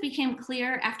once this became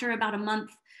clear, after about a month,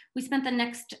 we spent the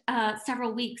next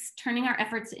several weeks turning our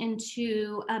efforts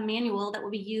into a manual that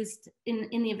will be used in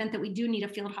the event that we do need a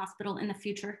field hospital in the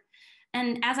future.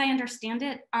 And as I understand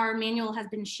it, our manual has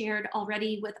been shared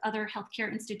already with other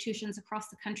healthcare institutions across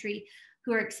the country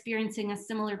who are experiencing a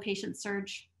similar patient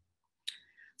surge.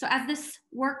 So as this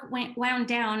work wound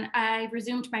down, I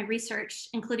resumed my research,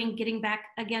 including getting back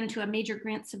again to a major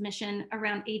grant submission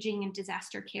around aging and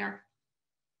disaster care.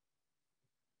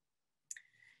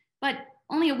 But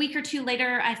only a week or two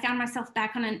later, I found myself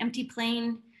back on an empty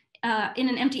plane, in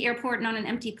an empty airport and on an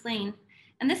empty plane.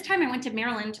 And this time I went to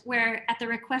Maryland, where at the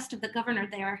request of the governor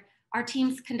there, our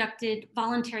teams conducted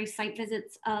voluntary site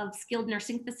visits of skilled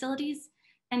nursing facilities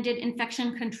and did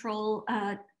infection control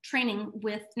training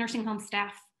with nursing home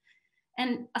staff.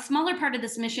 And a smaller part of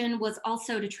this mission was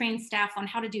also to train staff on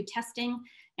how to do testing,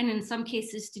 and in some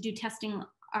cases to do testing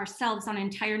ourselves on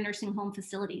entire nursing home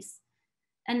facilities.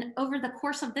 And over the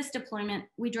course of this deployment,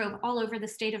 we drove all over the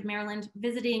state of Maryland,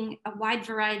 visiting a wide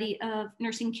variety of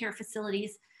nursing care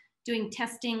facilities, doing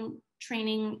testing,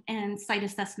 training, and site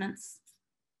assessments.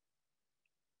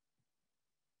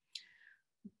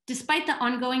 Despite the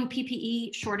ongoing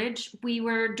PPE shortage, we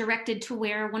were directed to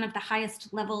wear one of the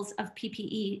highest levels of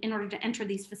PPE in order to enter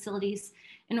these facilities,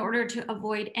 in order to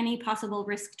avoid any possible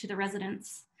risk to the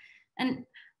residents. And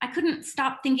I couldn't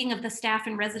stop thinking of the staff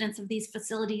and residents of these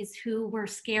facilities who were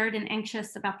scared and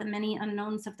anxious about the many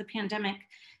unknowns of the pandemic,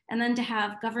 and then to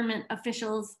have government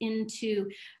officials in to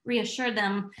reassure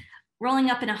them, rolling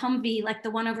up in a Humvee like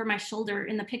the one over my shoulder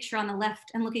in the picture on the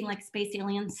left and looking like space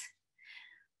aliens.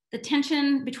 The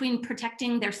tension between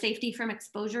protecting their safety from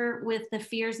exposure with the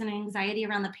fears and anxiety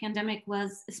around the pandemic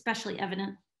was especially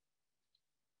evident.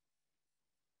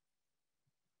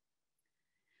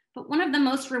 But one of the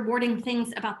most rewarding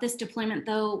things about this deployment,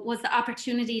 though, was the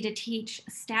opportunity to teach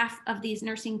staff of these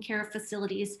nursing care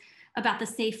facilities about the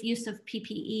safe use of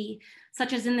PPE,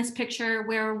 such as in this picture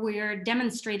where we're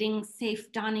demonstrating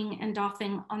safe donning and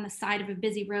doffing on the side of a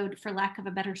busy road for lack of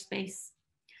a better space.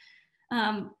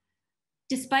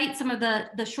 Despite some of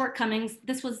the shortcomings,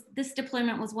 this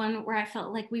deployment was one where I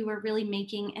felt like we were really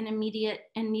making an immediate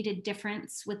and needed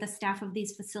difference with the staff of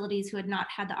these facilities who had not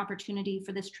had the opportunity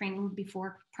for this training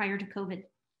before, prior to COVID.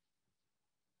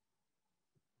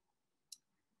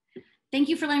 Thank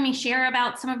you for letting me share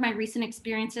about some of my recent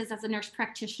experiences as a nurse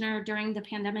practitioner during the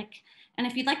pandemic. And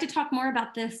if you'd like to talk more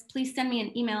about this, please send me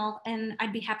an email and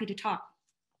I'd be happy to talk.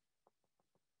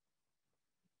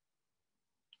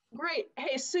 Great.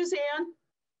 Hey, Suzanne,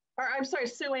 or I'm sorry,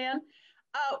 Sue Ann,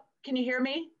 can you hear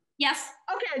me? Yes.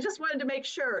 Okay, I just wanted to make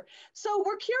sure. So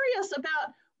we're curious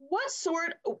about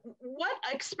what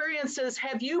experiences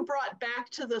have you brought back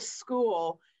to the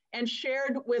school and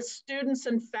shared with students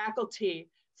and faculty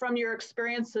from your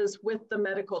experiences with the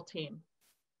medical team?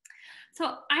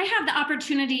 So I have the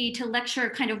opportunity to lecture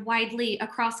kind of widely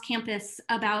across campus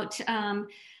about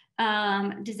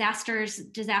disasters,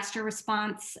 disaster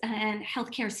response, and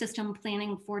healthcare system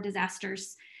planning for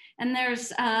disasters. And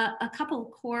there's a couple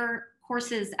core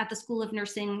courses at the School of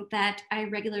Nursing that I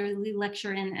regularly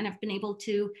lecture in, and have been able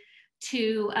to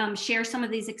share some of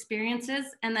these experiences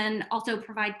and then also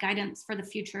provide guidance for the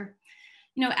future.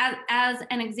 You know, as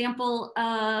an example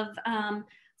of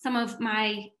some of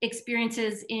my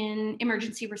experiences in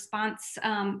emergency response.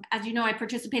 As you know, I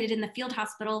participated in the field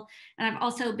hospital, and I've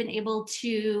also been able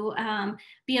to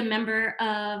be a member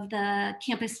of the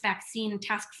campus vaccine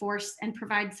task force and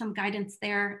provide some guidance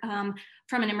there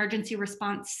from an emergency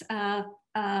response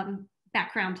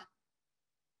background.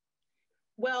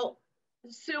 Well,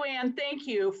 Sue Ann, thank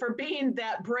you for being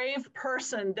that brave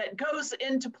person that goes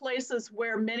into places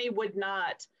where many would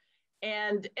not.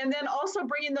 And then also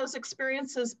bringing those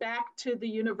experiences back to the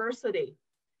university.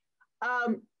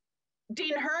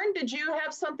 Dean Hearn, did you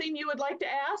have something you would like to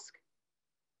ask?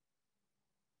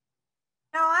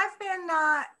 No, I've been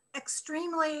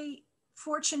extremely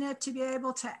fortunate to be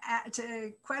able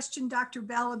to question Dr.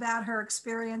 Bell about her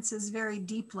experiences very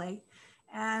deeply.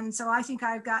 And so I think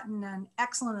I've gotten an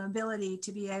excellent ability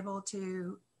to be able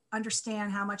to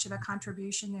understand how much of a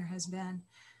contribution there has been.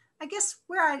 I guess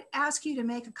where I'd ask you to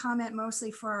make a comment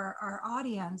mostly for our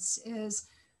audience is,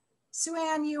 Sue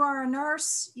Ann, you are a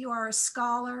nurse, you are a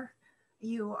scholar,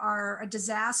 you are a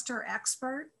disaster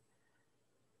expert.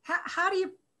 How do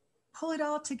you pull it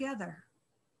all together?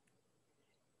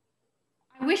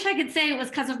 I wish I could say it was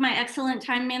because of my excellent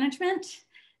time management.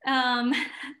 I'm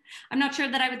not sure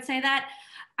that I would say that.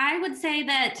 I would say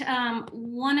that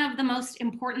one of the most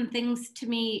important things to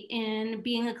me in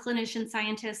being a clinician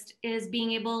scientist is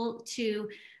being able to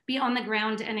be on the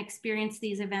ground and experience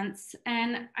these events.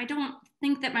 And I don't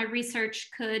think that my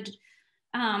research could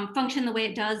function the way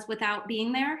it does without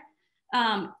being there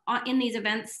in these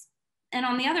events. And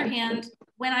on the other hand,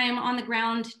 when I am on the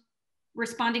ground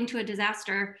responding to a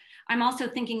disaster, I'm also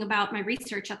thinking about my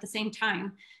research at the same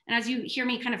time. And as you hear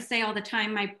me kind of say all the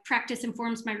time, my practice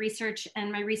informs my research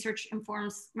and my research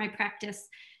informs my practice.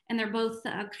 And they're both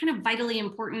kind of vitally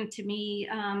important to me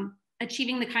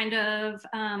achieving the kind of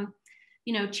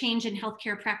change in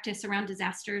healthcare practice around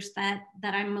disasters that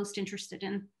I'm most interested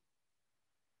in.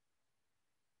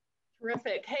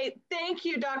 Terrific. Hey, thank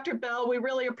you, Dr. Bell. We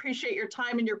really appreciate your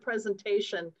time and your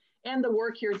presentation and the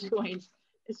work you're doing.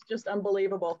 It's just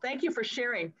unbelievable. Thank you for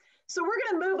sharing. So we're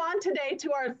going to move on today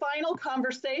to our final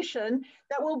conversation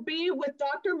that will be with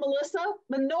Dr. Melissa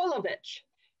Manolovich.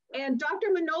 And Dr.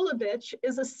 Manolovich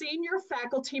is a senior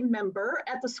faculty member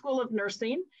at the School of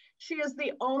Nursing. She is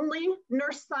the only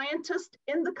nurse scientist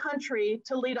in the country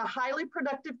to lead a highly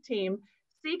productive team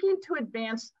seeking to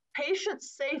advance patient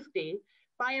safety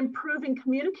by improving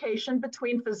communication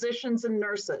between physicians and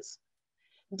nurses.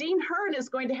 Dean Hearn is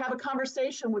going to have a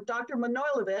conversation with Dr.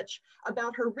 Manolovich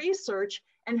about her research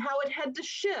and how it had to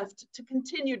shift to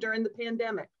continue during the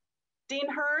pandemic. Dean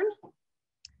Hearn.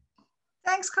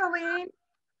 Thanks, Colleen,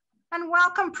 and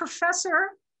welcome,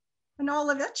 Professor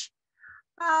Manolovich.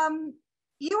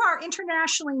 You are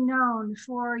internationally known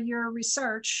for your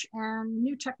research and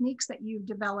new techniques that you've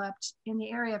developed in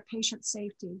the area of patient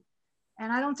safety.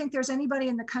 And I don't think there's anybody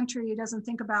in the country who doesn't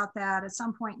think about that at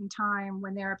some point in time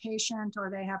when they're a patient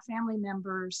or they have family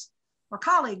members or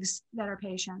colleagues that are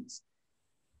patients,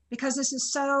 because this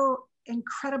is so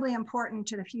incredibly important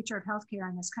to the future of healthcare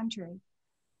in this country.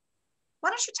 Why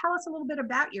don't you tell us a little bit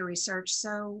about your research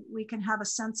so we can have a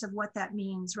sense of what that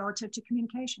means relative to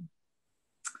communication?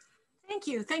 Thank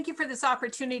you. Thank you for this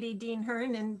opportunity, Dean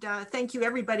Hearn, and thank you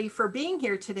everybody for being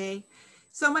here today.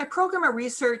 So my program of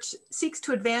research seeks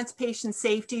to advance patient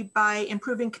safety by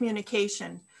improving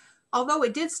communication. Although I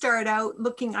did start out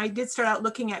looking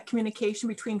at communication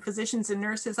between physicians and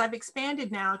nurses, I've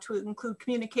expanded now to include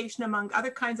communication among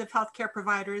other kinds of healthcare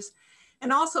providers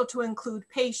and also to include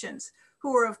patients,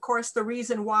 who are of course the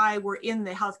reason why we're in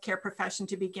the healthcare profession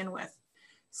to begin with.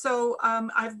 So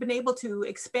I've been able to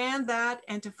expand that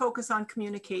and to focus on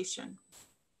communication.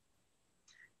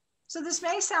 So this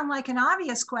may sound like an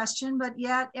obvious question, but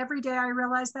yet every day I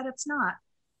realize that it's not.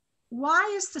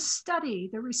 Why is the study,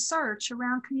 the research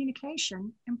around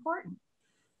communication important?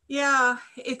 Yeah,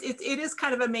 it is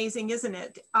kind of amazing, isn't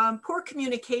it? Poor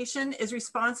communication is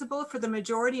responsible for the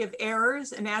majority of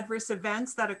errors and adverse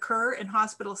events that occur in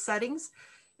hospital settings.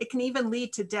 It can even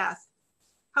lead to death.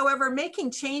 However,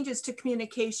 making changes to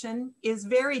communication is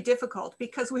very difficult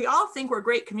because we all think we're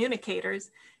great communicators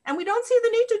and we don't see the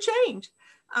need to change.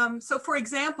 So for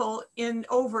example, in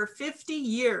over 50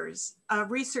 years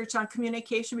of research on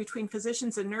communication between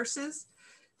physicians and nurses,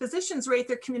 physicians rate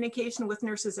their communication with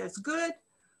nurses as good,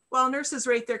 while nurses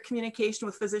rate their communication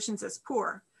with physicians as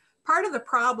poor. Part of the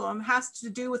problem has to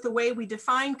do with the way we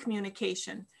define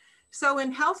communication. So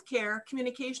in healthcare,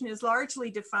 communication is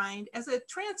largely defined as a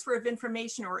transfer of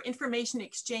information or information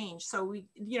exchange. So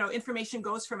information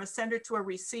goes from a sender to a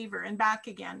receiver and back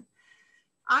again.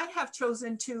 I have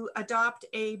chosen to adopt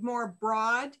a more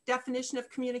broad definition of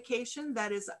communication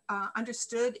that is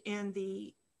understood in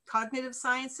the cognitive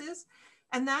sciences,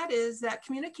 and that is that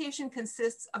communication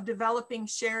consists of developing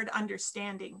shared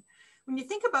understanding. When you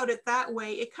think about it that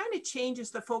way, it kind of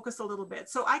changes the focus a little bit.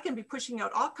 So I can be pushing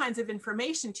out all kinds of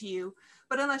information to you,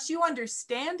 but unless you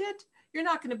understand it, you're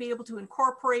not going to be able to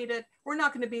incorporate it. We're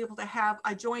not going to be able to have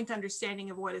a joint understanding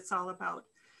of what it's all about.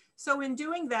 So in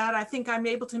doing that, I think I'm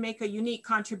able to make a unique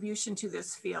contribution to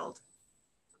this field.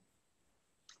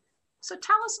 So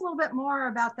tell us a little bit more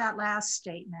about that last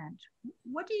statement.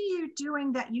 What are you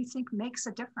doing that you think makes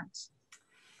a difference?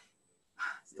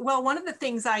 Well, one of the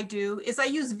things I do is I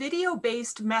use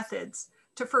video-based methods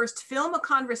to first film a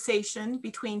conversation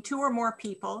between 2 or more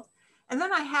people, and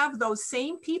then I have those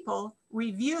same people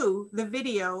review the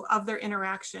video of their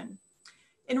interaction.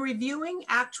 In reviewing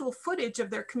actual footage of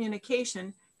their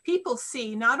communication, people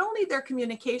see not only their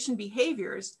communication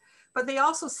behaviors, but they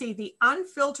also see the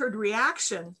unfiltered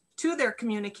reaction to their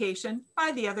communication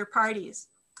by the other parties.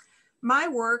 My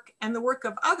work and the work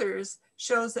of others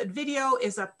shows that video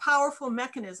is a powerful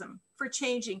mechanism for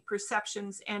changing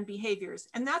perceptions and behaviors.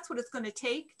 And that's what it's going to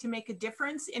take to make a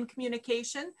difference in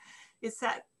communication. It's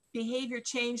that behavior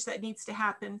change that needs to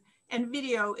happen. And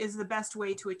video is the best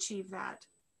way to achieve that.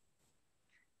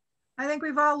 I think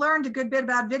we've all learned a good bit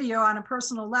about video on a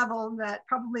personal level that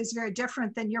probably is very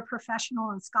different than your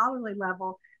professional and scholarly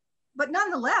level. But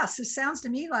nonetheless, it sounds to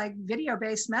me like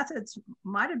video-based methods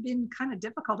might have been kind of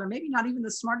difficult, or maybe not even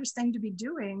the smartest thing to be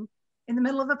doing in the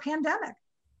middle of a pandemic.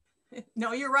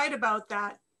 No, you're right about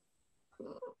that.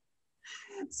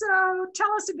 So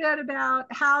tell us a bit about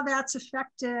how that's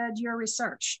affected your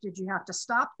research. Did you have to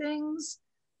stop things?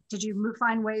 Did you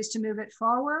find ways to move it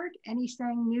forward?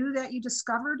 Anything new that you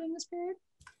discovered in this period?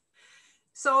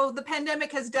 So the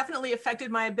pandemic has definitely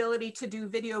affected my ability to do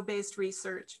video-based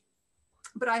research,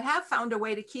 but I have found a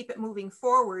way to keep it moving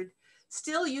forward,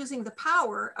 still using the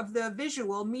power of the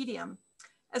visual medium.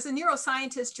 As a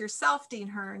neuroscientist yourself, Dean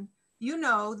Hearn, you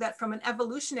know that from an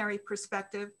evolutionary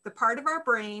perspective, the part of our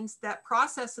brains that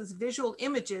processes visual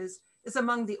images is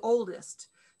among the oldest.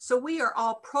 So we are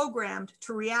all programmed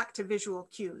to react to visual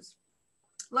cues.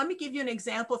 Let me give you an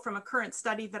example from a current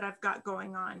study that I've got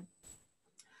going on.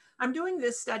 I'm doing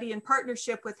this study in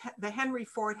partnership with the Henry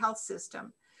Ford Health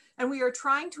System, and we are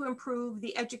trying to improve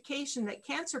the education that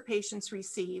cancer patients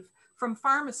receive from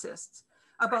pharmacists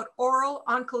about oral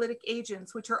oncolytic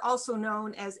agents, which are also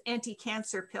known as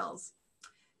anti-cancer pills.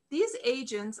 These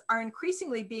agents are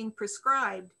increasingly being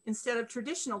prescribed instead of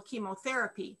traditional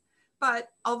chemotherapy, but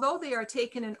although they are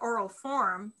taken in oral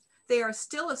form, they are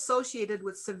still associated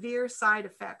with severe side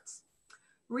effects.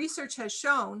 Research has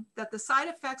shown that the side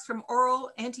effects from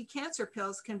oral anti-cancer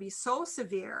pills can be so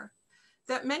severe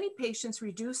that many patients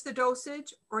reduce the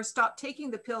dosage or stop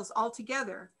taking the pills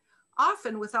altogether,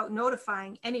 often without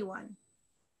notifying anyone.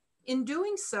 In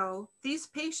doing so, these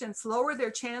patients lower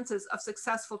their chances of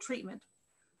successful treatment,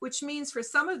 which means for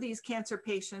some of these cancer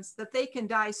patients that they can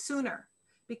die sooner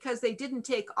because they didn't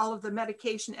take all of the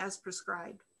medication as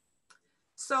prescribed.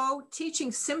 So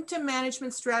teaching symptom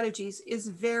management strategies is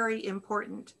very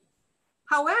important.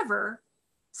 However,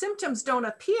 symptoms don't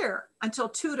appear until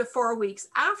 2 to 4 weeks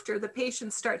after the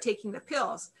patients start taking the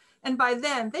pills. And by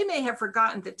then they may have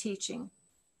forgotten the teaching.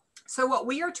 So what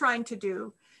we are trying to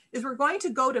do is we're going to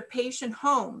go to patient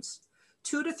homes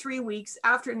 2 to 3 weeks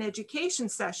after an education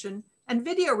session and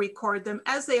video record them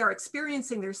as they are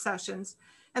experiencing their sessions,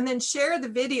 and then share the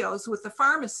videos with the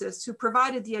pharmacists who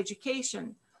provided the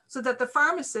education so that the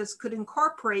pharmacists could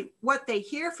incorporate what they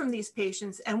hear from these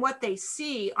patients and what they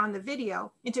see on the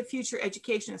video into future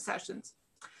education sessions.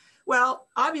 Well,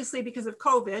 obviously because of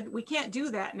COVID, we can't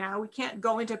do that now. We can't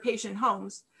go into patient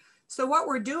homes. So what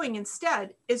we're doing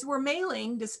instead is we're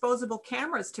mailing disposable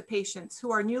cameras to patients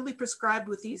who are newly prescribed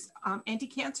with these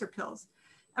anti-cancer pills.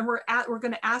 And we're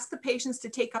going to ask the patients to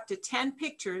take up to 10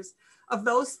 pictures of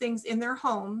those things in their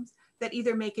homes that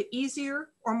either make it easier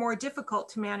or more difficult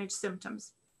to manage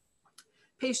symptoms.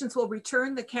 Patients will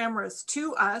return the cameras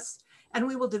to us, and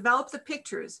we will develop the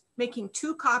pictures, making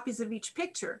 2 copies of each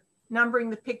picture, numbering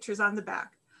the pictures on the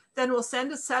back. Then we'll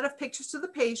send a set of pictures to the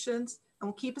patients, and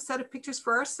we'll keep a set of pictures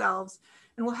for ourselves,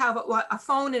 and we'll have a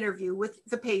phone interview with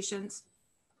the patients,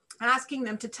 asking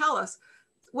them to tell us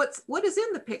what is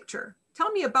in the picture.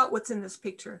 Tell me about what's in this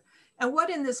picture, and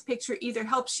what in this picture either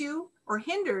helps you or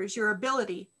hinders your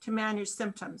ability to manage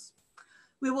symptoms.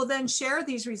 We will then share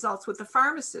these results with the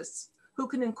pharmacists who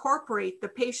can incorporate the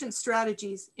patient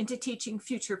strategies into teaching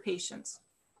future patients.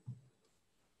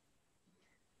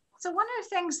 So one of the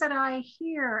things that I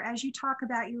hear as you talk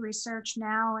about your research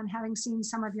now and having seen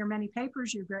some of your many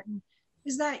papers you've written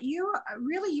is that you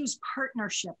really use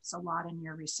partnerships a lot in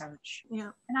your research. Yeah.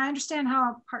 And I understand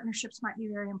how partnerships might be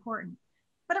very important.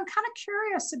 But I'm kind of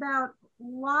curious about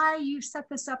why you set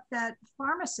this up that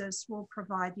pharmacists will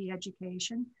provide the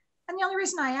education. And the only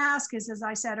reason I ask is, as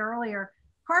I said earlier,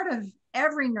 part of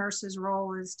every nurse's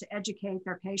role is to educate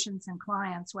their patients and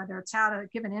clients, whether it's how to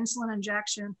give an insulin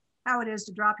injection, how it is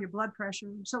to drop your blood pressure.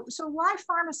 So why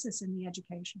pharmacists in the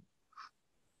education?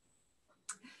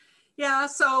 Yeah,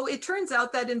 so it turns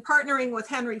out that in partnering with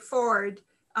Henry Ford,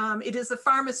 it is the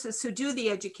pharmacists who do the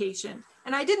education.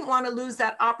 And I didn't want to lose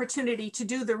that opportunity to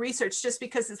do the research just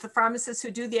because it's the pharmacists who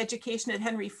do the education at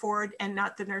Henry Ford and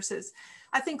not the nurses.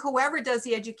 I think whoever does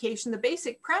the education, the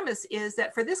basic premise is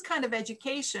that for this kind of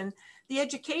education, the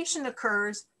education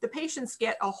occurs, the patients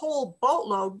get a whole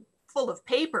boatload full of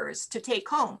papers to take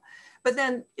home. But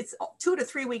then it's 2 to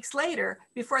 3 weeks later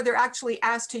before they're actually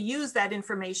asked to use that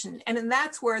information. And then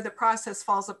that's where the process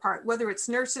falls apart, whether it's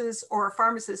nurses or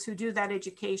pharmacists who do that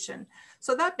education.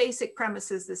 So that basic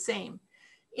premise is the same.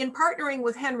 In partnering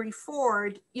with Henry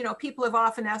Ford, you know, people have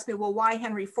often asked me, well, why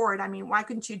Henry Ford? I mean, why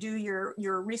couldn't you do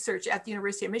your research at the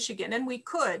University of Michigan? And we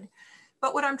could.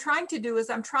 But what I'm trying to do is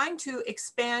I'm trying to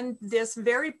expand this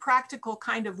very practical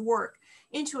kind of work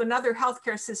into another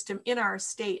healthcare system in our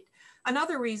state.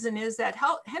 Another reason is that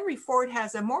Henry Ford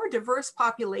has a more diverse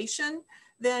population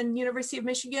than University of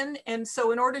Michigan. And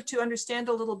so in order to understand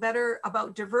a little better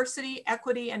about diversity,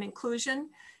 equity, and inclusion,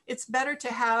 it's better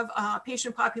to have a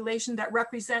patient population that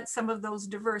represents some of those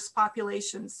diverse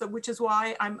populations. So which is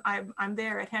why I'm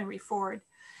there at Henry Ford.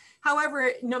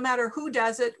 However, no matter who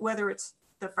does it, whether it's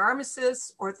the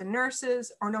pharmacists or the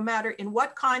nurses, or no matter in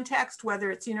what context,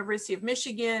 whether it's University of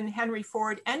Michigan, Henry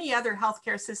Ford, any other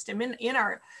healthcare system in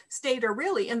our state or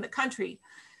really in the country,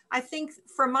 I think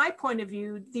from my point of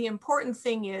view, the important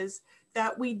thing is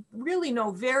that we really know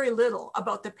very little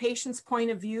about the patient's point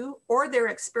of view or their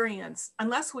experience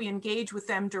unless we engage with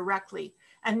them directly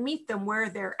and meet them where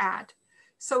they're at.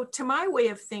 So to my way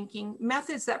of thinking,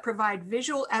 methods that provide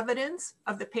visual evidence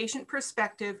of the patient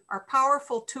perspective are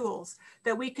powerful tools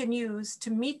that we can use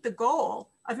to meet the goal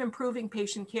of improving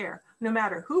patient care, no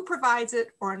matter who provides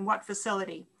it or in what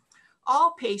facility.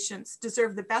 All patients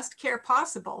deserve the best care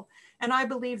possible, and I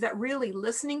believe that really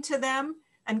listening to them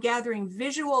and gathering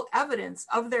visual evidence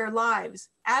of their lives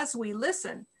as we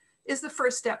listen is the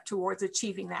first step towards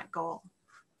achieving that goal.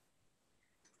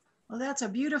 Well, that's a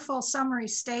beautiful summary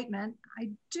statement. I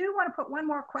do want to put one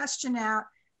more question out,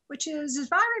 which is, if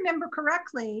I remember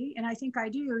correctly, and I think I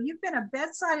do, you've been a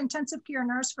bedside intensive care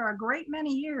nurse for a great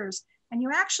many years, and you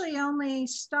actually only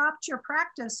stopped your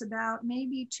practice about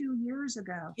maybe 2 years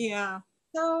ago. Yeah.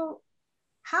 So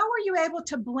how were you able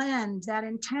to blend that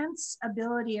intense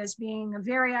ability as being a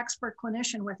very expert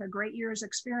clinician with a great year's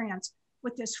experience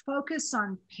with this focus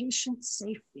on patient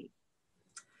safety?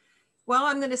 Well,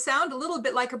 I'm going to sound a little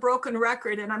bit like a broken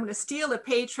record, and I'm going to steal a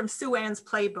page from Sue Ann's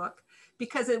playbook,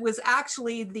 because it was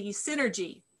actually the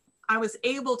synergy. I was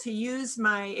able to use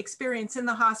my experience in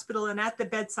the hospital and at the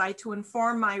bedside to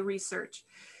inform my research.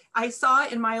 I saw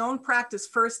in my own practice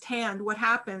firsthand what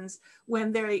happens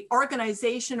when the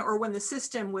organization or when the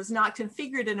system was not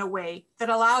configured in a way that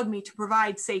allowed me to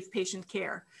provide safe patient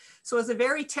care. So as a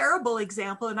very terrible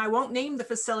example, and I won't name the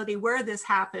facility where this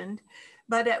happened,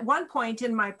 but at one point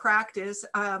in my practice,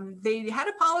 they had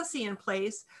a policy in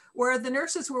place where the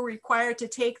nurses were required to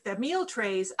take the meal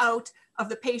trays out of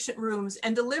the patient rooms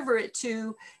and deliver it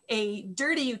to a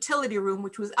dirty utility room,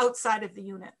 which was outside of the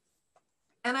unit.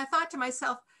 And I thought to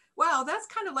myself, wow, that's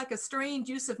kind of like a strange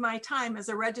use of my time as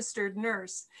a registered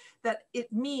nurse, that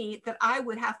I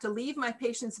would have to leave my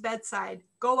patient's bedside,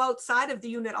 go outside of the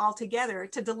unit altogether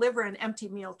to deliver an empty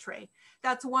meal tray.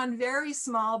 That's one very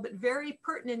small but very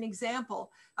pertinent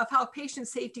example of how patient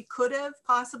safety could have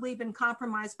possibly been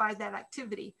compromised by that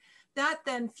activity. That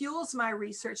then fuels my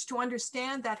research to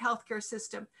understand that healthcare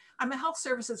system. I'm a health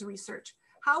services researcher.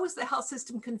 How is the health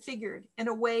system configured in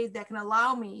a way that can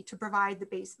allow me to provide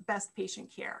the best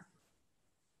patient care?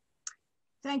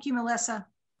 Thank you, Melissa.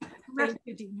 Thank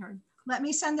you, Dean Hearn. Let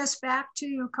me send this back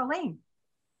to Colleen.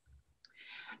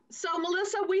 So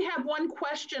Melissa, we have one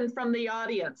question from the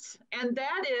audience, and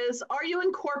that is, are you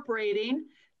incorporating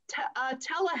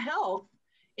telehealth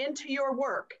into your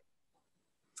work?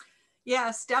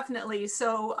 Yes, definitely.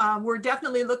 So we're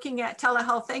definitely looking at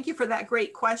telehealth. Thank you for that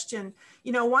great question.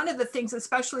 You know, one of the things,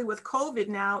 especially with COVID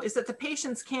now, is that the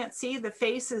patients can't see the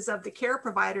faces of the care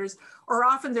providers or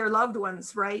often their loved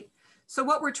ones, right? So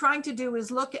what we're trying to do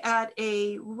is look at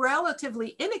a relatively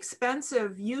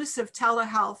inexpensive use of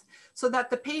telehealth so that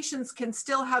the patients can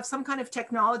still have some kind of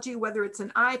technology, whether it's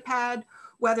an iPad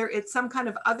whether it's some kind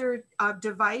of other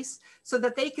device, so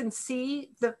that they can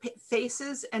see the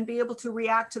faces and be able to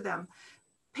react to them.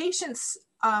 Patients,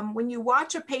 when you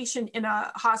watch a patient in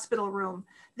a hospital room,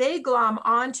 they glom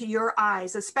onto your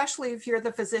eyes, especially if you're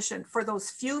the physician. For those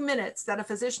few minutes that a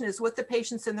physician is with the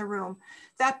patients in the room,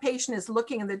 that patient is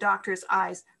looking in the doctor's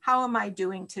eyes. How am I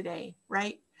doing today,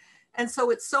 right? And so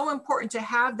it's so important to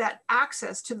have that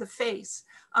access to the face.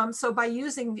 So by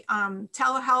using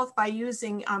telehealth, by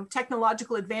using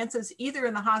technological advances, either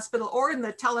in the hospital or in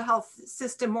the telehealth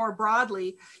system more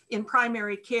broadly in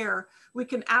primary care, we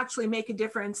can actually make a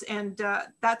difference. And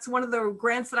that's one of the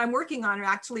grants that I'm working on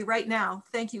actually right now.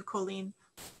 Thank you, Colleen.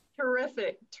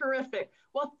 Terrific, terrific.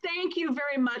 Well, thank you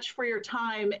very much for your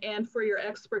time and for your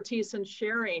expertise in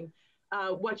sharing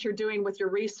what you're doing with your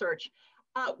research.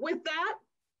 With that,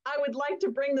 I would like to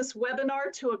bring this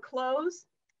webinar to a close.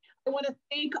 I want to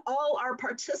thank all our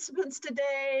participants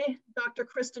today, Dr.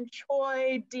 Kristen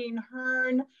Choi, Dean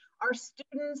Hearn, our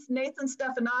students, Nathan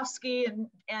Stefanovsky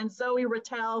and Zoe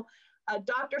Rattel,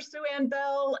 Dr. Sue Ann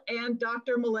Bell, and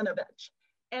Dr. Milinovich.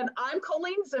 And I'm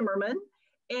Colleen Zimmerman,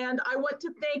 and I want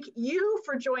to thank you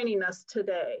for joining us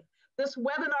today. This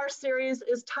webinar series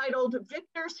is titled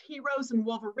Victors, Heroes, and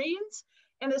Wolverines.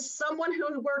 And as someone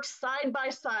who works side by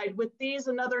side with these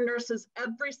and other nurses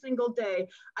every single day,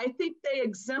 I think they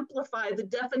exemplify the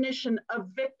definition of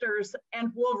victors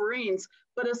and Wolverines,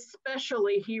 but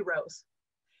especially heroes.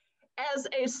 As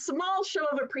a small show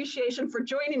of appreciation for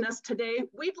joining us today,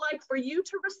 we'd like for you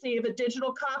to receive a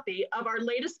digital copy of our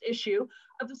latest issue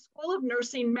of the School of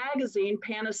Nursing magazine,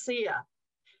 Panacea.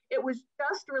 It was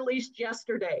just released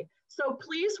yesterday, so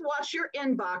please watch your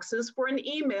inboxes for an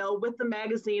email with the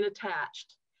magazine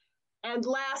attached. And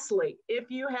lastly, if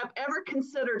you have ever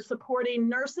considered supporting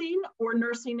nursing or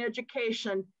nursing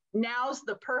education, now's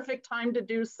the perfect time to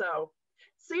do so.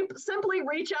 Simply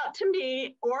reach out to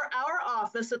me or our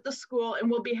office at the school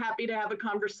and we'll be happy to have a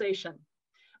conversation.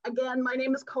 Again, my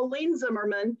name is Colleen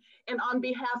Zimmerman, and on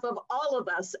behalf of all of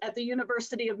us at the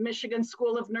University of Michigan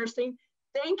School of Nursing,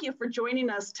 thank you for joining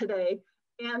us today,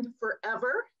 and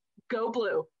forever, go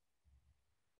blue.